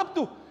na Philip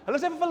toe. Hulle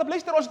sê vir Philip,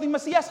 luister, ons het die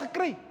Messias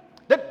gekry.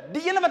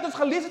 Die ene wat ons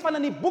gelees het van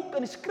in die boek,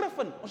 in die skrif,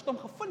 ons het hom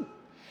gevind.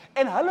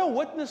 En hulle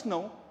witness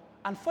nou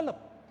aan Philip.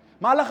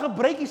 Maar hulle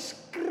gebruik die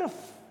skrif.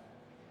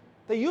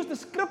 They use the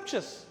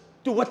scriptures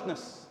to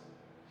witness.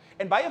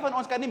 En baie van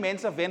ons kan nie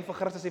mense wen vir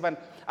Christus nie, want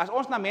as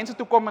ons na mense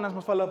toe kom en ons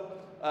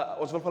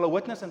wil vir hulle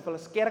witness en vir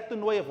hulle kerk toe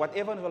nooi of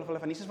whatever, ons wil vir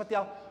hulle van Jesus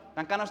vertel,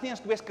 dan kan ons nie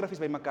eens 2 skriffies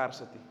by mekaar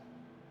sit nie.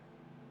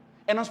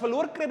 En ons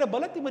verloor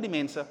credibility met die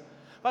mense.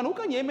 Want hoe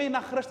kan jy my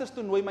na Christus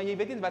toe nooi, maar jy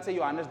weet nie wat sê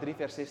Johannes 3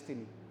 vers 16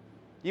 nie.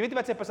 Jy weet nie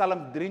wat sê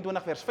Psalm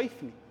 23 vers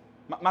 5 nie.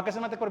 Maak as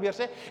wat ek probeer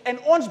sê. En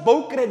ons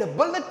bou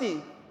credibility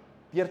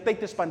deur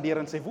tyd te spandeer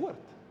in sy woord.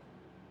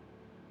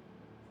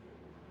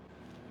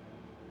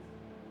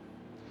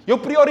 Jou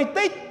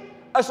prioriteit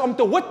is om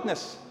te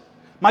witness,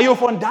 maar jou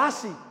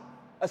fondasie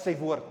is sy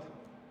woord.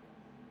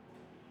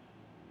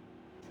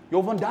 Jou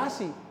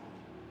fondasie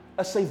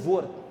is sy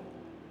woord.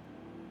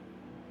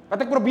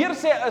 Wat ek probeer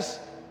sê is,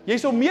 jy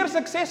sou meer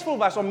suksesvol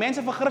was om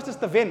mense vir Christus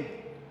te wen,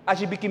 as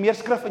jy bietjie meer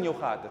skrif in jou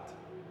gehad het.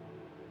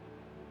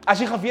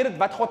 As jy geweet het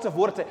wat God se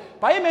woord sê.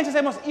 Baie mense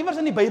sê ons iewers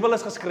in die Bybel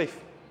is geskryf.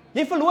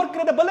 Jy verloor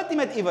credibility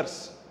met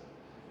iewers.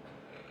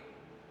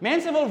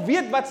 Mense wil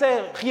weet wat sê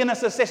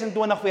Genesis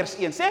 26 vers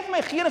 1. Sê vir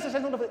my Genesis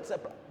 26 vers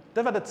 1,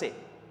 dit wat dit sê.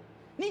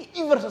 Nie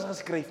iewers is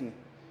geskryf nie.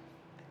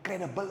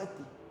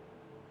 Credibility.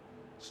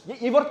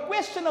 Jy word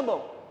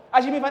questionable.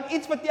 As jy my van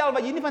iets vertel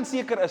wat jy nie van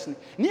seker is nie.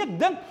 Nee, ek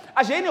dink,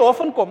 as jy in die hof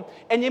inkom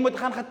en jy moet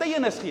gaan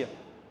getuienis gee.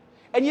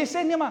 En jy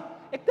sê nee maar,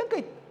 ek dink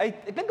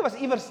dit was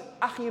iewers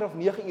 8 uur of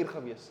 9 uur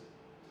gewees.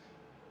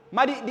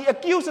 Maar die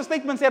accused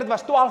statement sê dit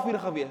was 12 uur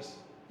gewees.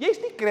 Jy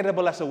is nie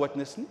credible as 'n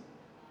witness nie.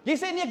 Jy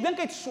sê nee, ek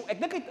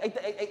dink hy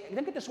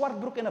het 'n swart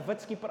broek en 'n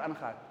wit skieper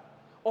aangehad.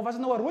 Of was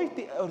dit nou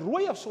 'n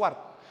rooi of swart?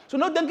 So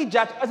nou dink die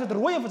judge, is dit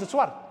rooi of is dit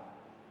swart?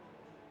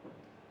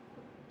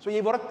 So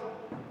jy word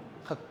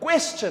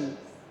gequestion.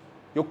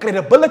 Jou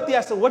credibility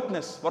as a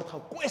witness word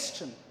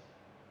gequestion.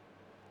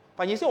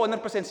 Van jy sê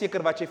 100%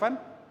 seker wat jy van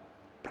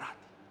praat.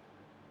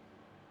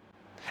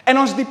 En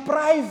ons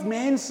deprive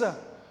mense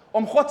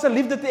om God se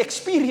liefde te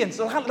experience.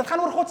 Dit gaan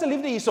oor God se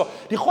liefde hierso.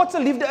 Die God se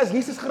liefde is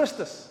Jesus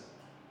Christus.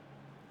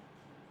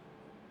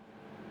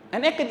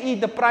 En ek en u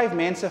deprive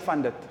mense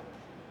van dit.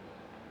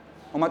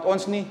 Omdat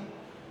ons nie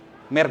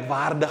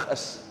merkwaardig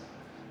is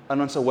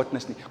in ons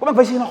witness nie. Kom ek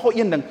wys julle nog gou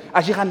een ding.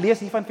 As jy gaan lees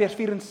hier van vers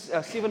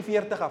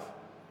 47 af.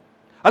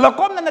 Hulle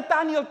kom na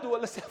Nathanael toe,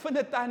 hulle sê vir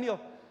Nathanael,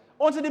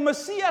 ons het die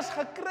Messias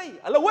gekry,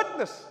 hulle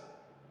witness.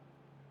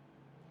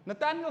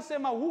 Nathanael sê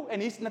maar hoe, en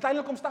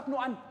Nathanael kom stap nou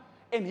aan,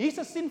 en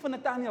Jesus sien vir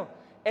Nathanael,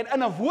 en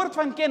in 'n woord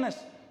van kennis,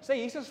 sê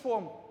Jesus vir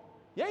hom,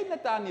 jy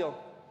Nathanael,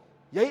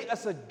 jy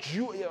is 'n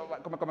Jew,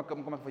 kom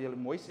ek vir julle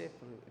mooi sê,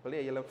 ek wil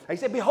hê julle, hy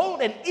sê,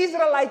 behold, an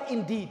Israelite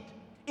indeed,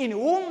 in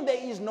whom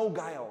there is no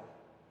guile.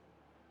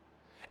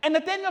 En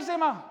Nathanael sê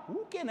maar,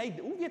 hoe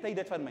weet hy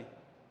dit van my?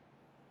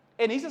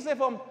 En Jesus sê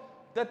vir hom,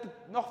 dat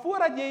nog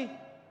voordat jy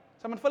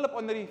saam met Philip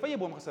onder die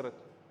vyeboom gesit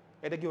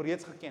het ek jou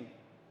reeds geken.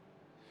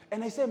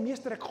 En hy sê,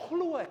 meester, ek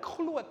glo.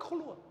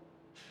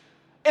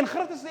 En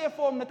Christus sê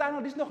vir hom,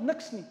 Nathanael, dis nog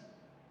niks nie.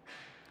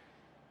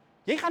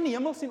 Jy gaan die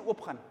hemel sien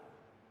oopgaan.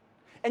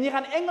 En jy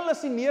gaan engele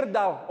sien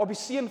neerdal op die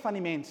seun van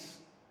die mens.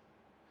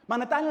 Maar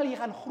Nathanael, jy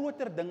gaan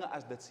groter dinge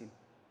as dit sien.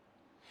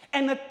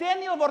 En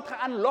Nathanael word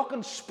ge-unlock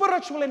in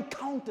spiritual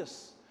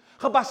encounters,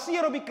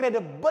 gebaseer op die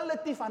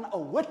credibility van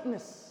 'n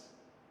witness.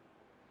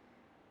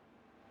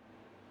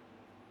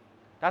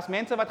 Daar's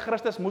mense wat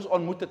Christus moes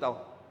ontmoet het al.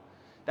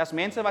 Daar's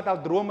mense wat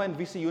al drome en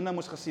visioene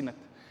moes gesien het.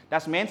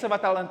 Daar's mense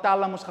wat al in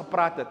tale moes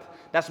gepraat het.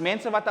 Daar's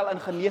mense wat al in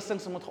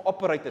genesings moet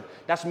geoperate het.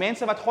 Daar's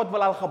mense wat God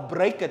wil al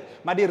gebruik het,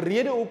 maar die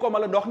rede hoekom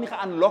hulle nog nie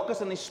ge-unlock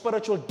is in die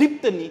spiritual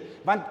diepte nie,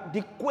 want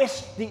die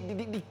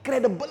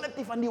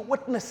credibility van die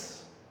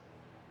witness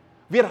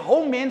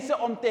weerhou mense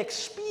om te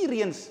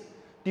experience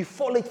die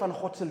volheid van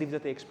God se liefde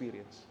te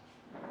experience.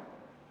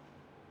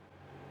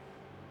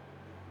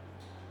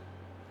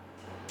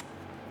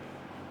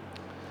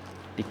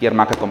 Die keer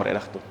maak ek hom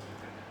reg toe.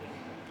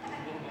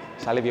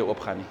 Sal hy weer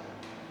opgaan nie.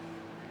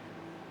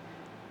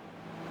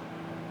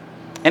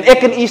 En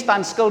ek en u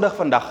staan skuldig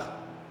vandag.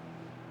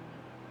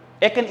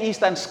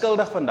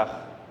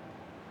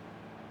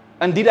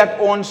 In dit dat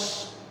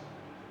ons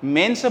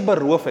mense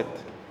beroof het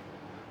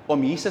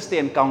om Jesus te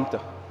encounter.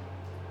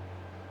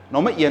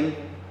 Nommer 1,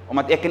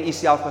 omdat ek en u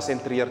self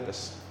gesentreerd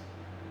is.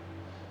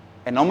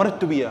 En nommer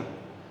 2,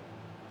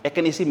 ek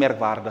en u is nie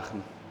merkwaardig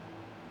nie.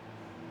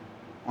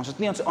 Ons het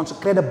nie ons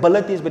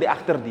credibility is by die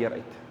agterdeur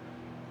uit.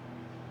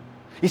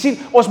 Jy sien,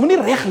 ons moet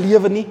nie reg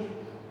lewe nie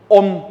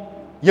om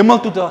hemel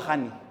toe te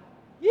gaan nie.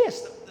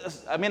 Yes,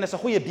 is 'n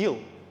goeie deal.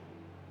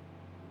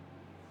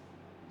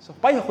 Dis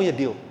 'n baie goeie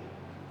deal.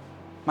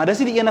 Maar dis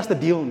nie die enigste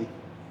deal nie.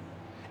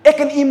 Ek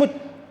en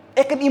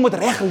u moet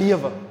reg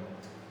lewe.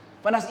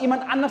 Want as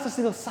iemand anders se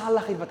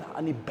sielsaligheid wat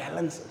aan die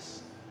balance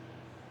is.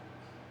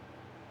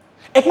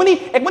 Ek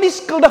moet nie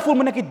skuldig voel,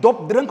 moet ek die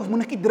dop drink of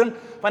moet ek nie drink,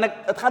 want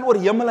dit gaan oor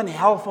hemel en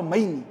hel vir my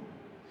nie.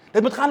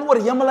 Dit moet gaan oor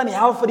hemel en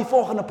hel vir die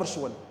volgende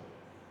persoon.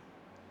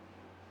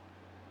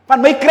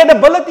 Want my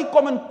credibility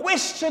kom in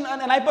question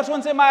en hy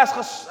persoon sê, maar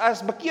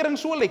as bekering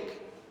so lyk.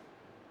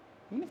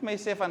 Nie vir my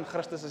sê van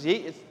Christus as jy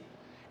is.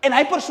 En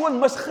hy persoon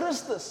mis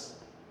Christus.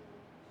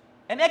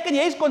 En ek en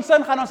jy is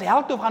concern, gaan ons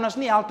hel toe of gaan ons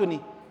nie hel toe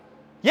nie.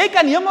 Jy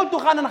kan hemel toe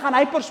gaan en gaan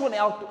hy persoon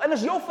hel toe. En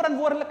is jou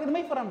verantwoordelikheid en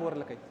my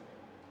verantwoordelikheid.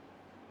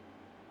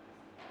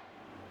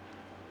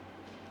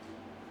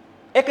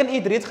 Ek en u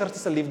het reeds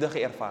Christus se liefde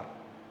geërvaar.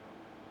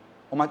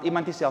 Omdat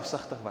iemand nie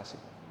selfsugtig was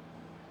nie.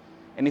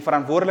 En die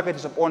verantwoordelikheid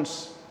is op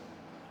ons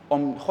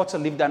om God se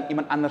liefde aan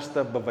iemand anders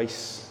te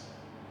bewys.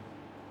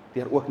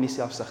 Deur ook nie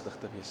selfsugtig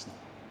te wees nie.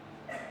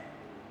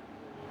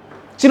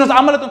 Sien, ons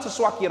almal het ons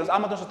swakhede, ons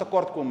almal het ons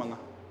tekortkominge.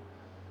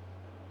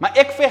 Maar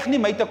ek veg nie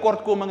my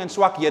tekortkominge en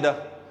swakhede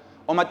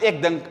omdat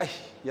ek dink,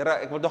 Here,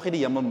 ek wil tog nie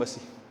die hemel mis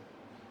nie.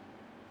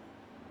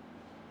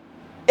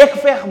 Ek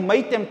veg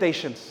my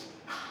temptations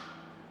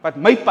wat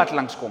my pad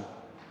langs kom.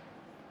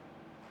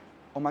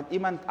 Omdat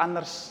iemand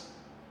anders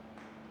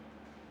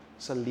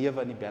se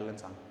lewe in die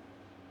balance hang.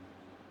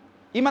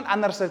 Iemand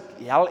anders se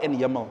hel en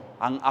hemel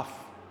hang af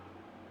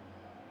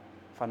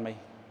van my.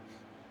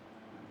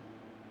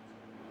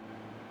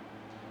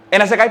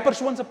 En as ek hy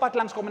persoon se pad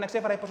langs kom en ek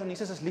sê vir hy persoon,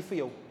 Jesus is lief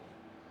vir jou,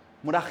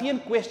 moet daar geen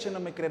question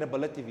om my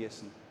credibility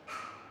wees nie.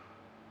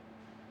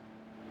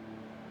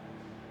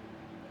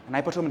 En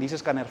hy persoon met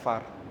Jesus kan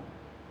ervaar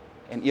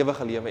en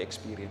ewige lewe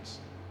experience.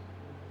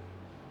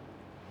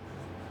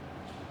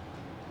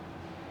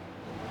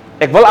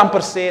 Ek wil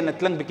amper sê, en dit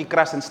klink bietjie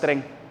kras en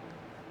streng,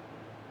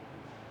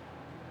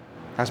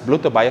 daar's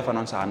bloed op baie van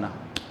ons hande.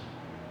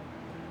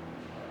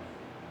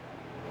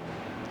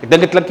 Ek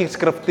dink dit klink nie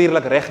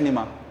skriftuurlik reg nie,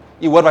 maar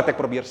jy hoor wat ek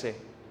probeer sê.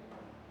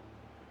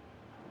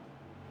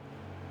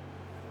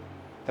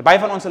 Dat baie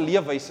van ons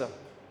leefwyse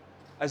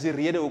is die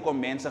rede hoekom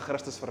mense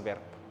Christus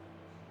verwerp.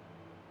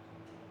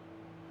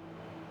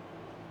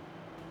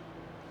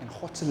 En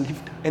God se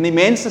liefde. En die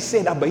mense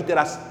sê daar buite,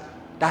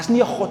 daar's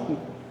nie 'n God nie.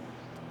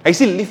 Hy is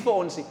nie lief vir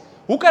ons nie.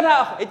 Hoe kan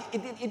hy,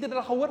 het dit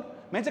al gehoor?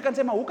 Mense kan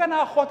sê, maar hoe kan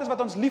hy 'n God is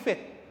wat ons lief het?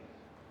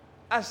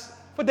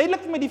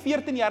 Verduidelik vir my die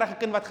 14-jarige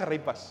kind wat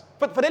geryp was.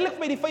 Verduidelik vir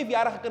my die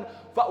 5-jarige kind.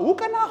 Hoe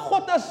kan hy 'n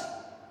God is?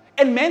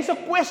 En mense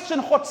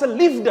question God se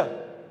liefde.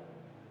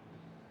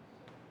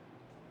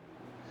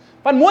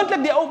 Want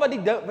moontlik die ou wat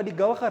die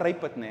girl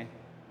geryp het, nê.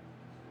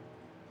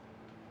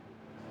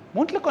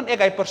 Moontlik kon ek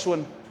hy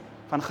persoon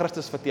van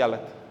Christus vertel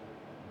het.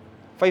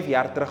 5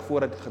 jaar terug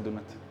voor hy dit gedoen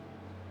het.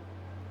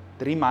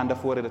 3 maande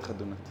voor hy dit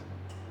gedoen het.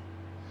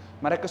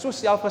 Maar ek is so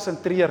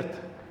selfgesentreerd.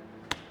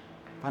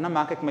 Wanneer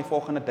maak ek my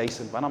volgende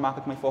 1000? Wanneer maak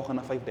ek my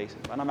volgende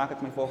 5000? Wanneer maak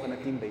ek my volgende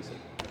 10.000?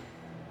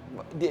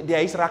 Die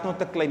huis raak nog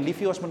te klein.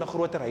 Liefie, ons moet 'n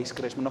groter huis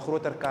kry, ons moet 'n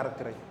groter kar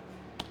kry.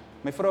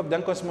 My vrou, ek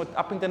dink ons moet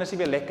Appington is nie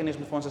weer lekker nie, ons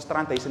moet vir ons 'n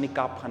strandhuis in die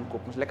Kaap gaan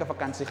koop. Ons lekker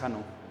vakansie gaan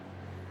hou.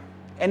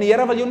 En die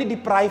Here wil jou nie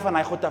deprive van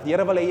hy God af. Die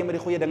Here wil hê jy moet die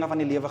goeie dinge van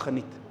die lewe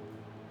geniet.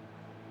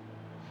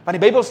 Want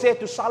die Bybel sê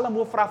toe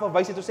Salomo vra vir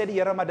wysheid, toe sê die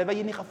Here, maar dit wat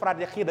jy nie gevra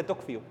het, ek gee dit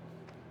ook vir jou.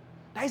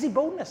 Daai is die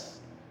bonus.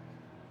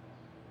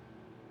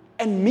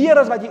 En meer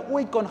as wat jy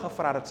ooit kon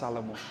gevra het,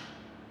 Salomo.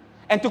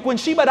 En toe kon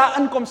Sheba daar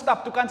inkom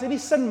stap, toe kan sy nie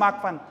sin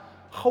maak van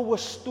goue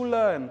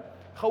stoele en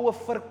goue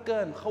virke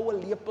en goue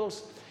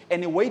lepels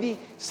en die way die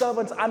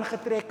servants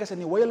aangetrek is en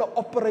die way hulle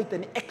operate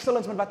en die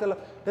excellence met wat hulle,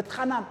 dit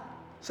gaan aan,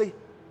 sy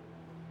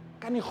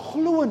kan nie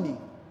glo nie.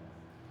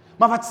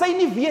 Maar wat sy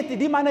nie weet,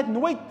 die man het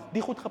nooit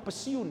die goed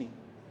gepursue nie.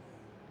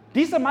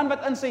 Dis 'n man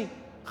wat in sy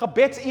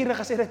gebedsure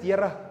gesê het,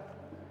 Here,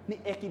 nie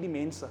ek nie die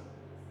mense.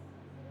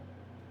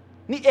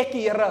 Nie ek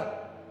nie, Here,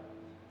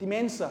 die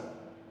mense.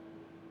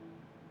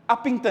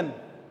 Appington,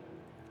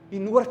 die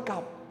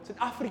Noord-Kaap,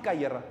 Suid-Afrika,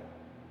 Here.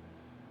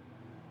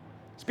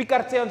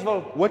 Speaker sê ons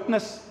wil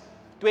Witness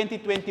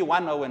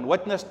 2021 hou en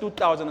Witness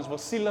 2000, ons wil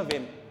siele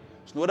wen.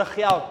 Ons nodig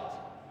geld.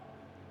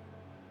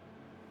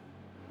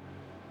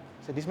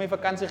 Sê, dis my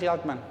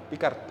vakansiegeld, man,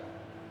 Speaker.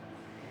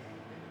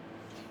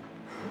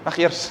 Ag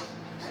eers.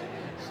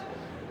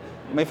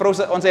 My vrou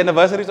sê, ons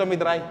anniversary is om die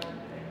draai.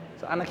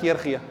 So 'n ander keer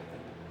gee.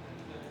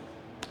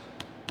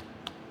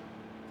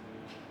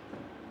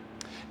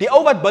 Die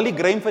ou wat Billy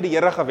Graham vir die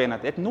Here gewen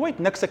het nooit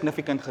niks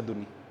significant gedoen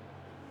nie.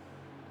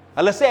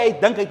 Hulle sê hy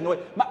dink hy het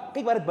nooit, maar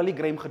kyk wat het Billy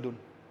Graham gedoen.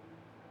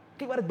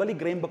 Kyk wat het Billy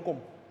Graham bekom.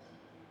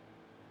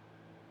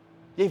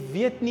 Jy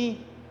weet nie,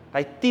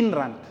 daai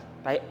R10,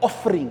 daai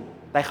offering,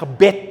 daai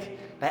gebed,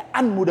 daai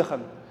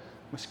aanmoediging.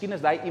 Miskien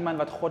is daai iemand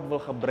wat God wil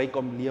gebruik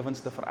om lewens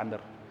te verander.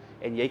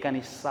 En jy kan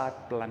die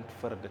saad plant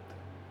vir dit.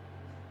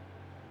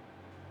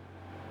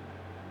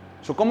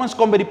 So kom ons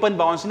kom by die punt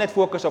waar ons nie net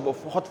fokus op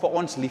of God vir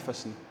ons lief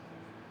is nie.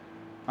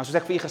 Maar soos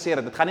ek vir u gesê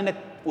het, dit gaan nie net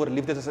oor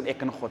liefde tussen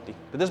ek en God nie.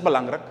 Dit is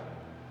belangrik.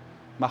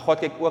 Maar God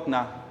kyk ook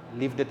na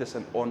liefde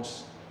tussen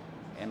ons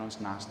en ons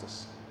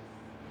naastes.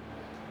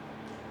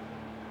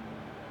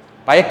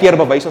 Baie keer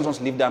bewys ons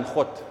liefde aan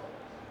God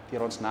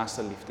deur ons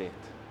naaste lief te hê.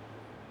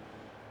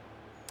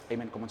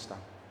 Amen, kom ons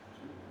staan.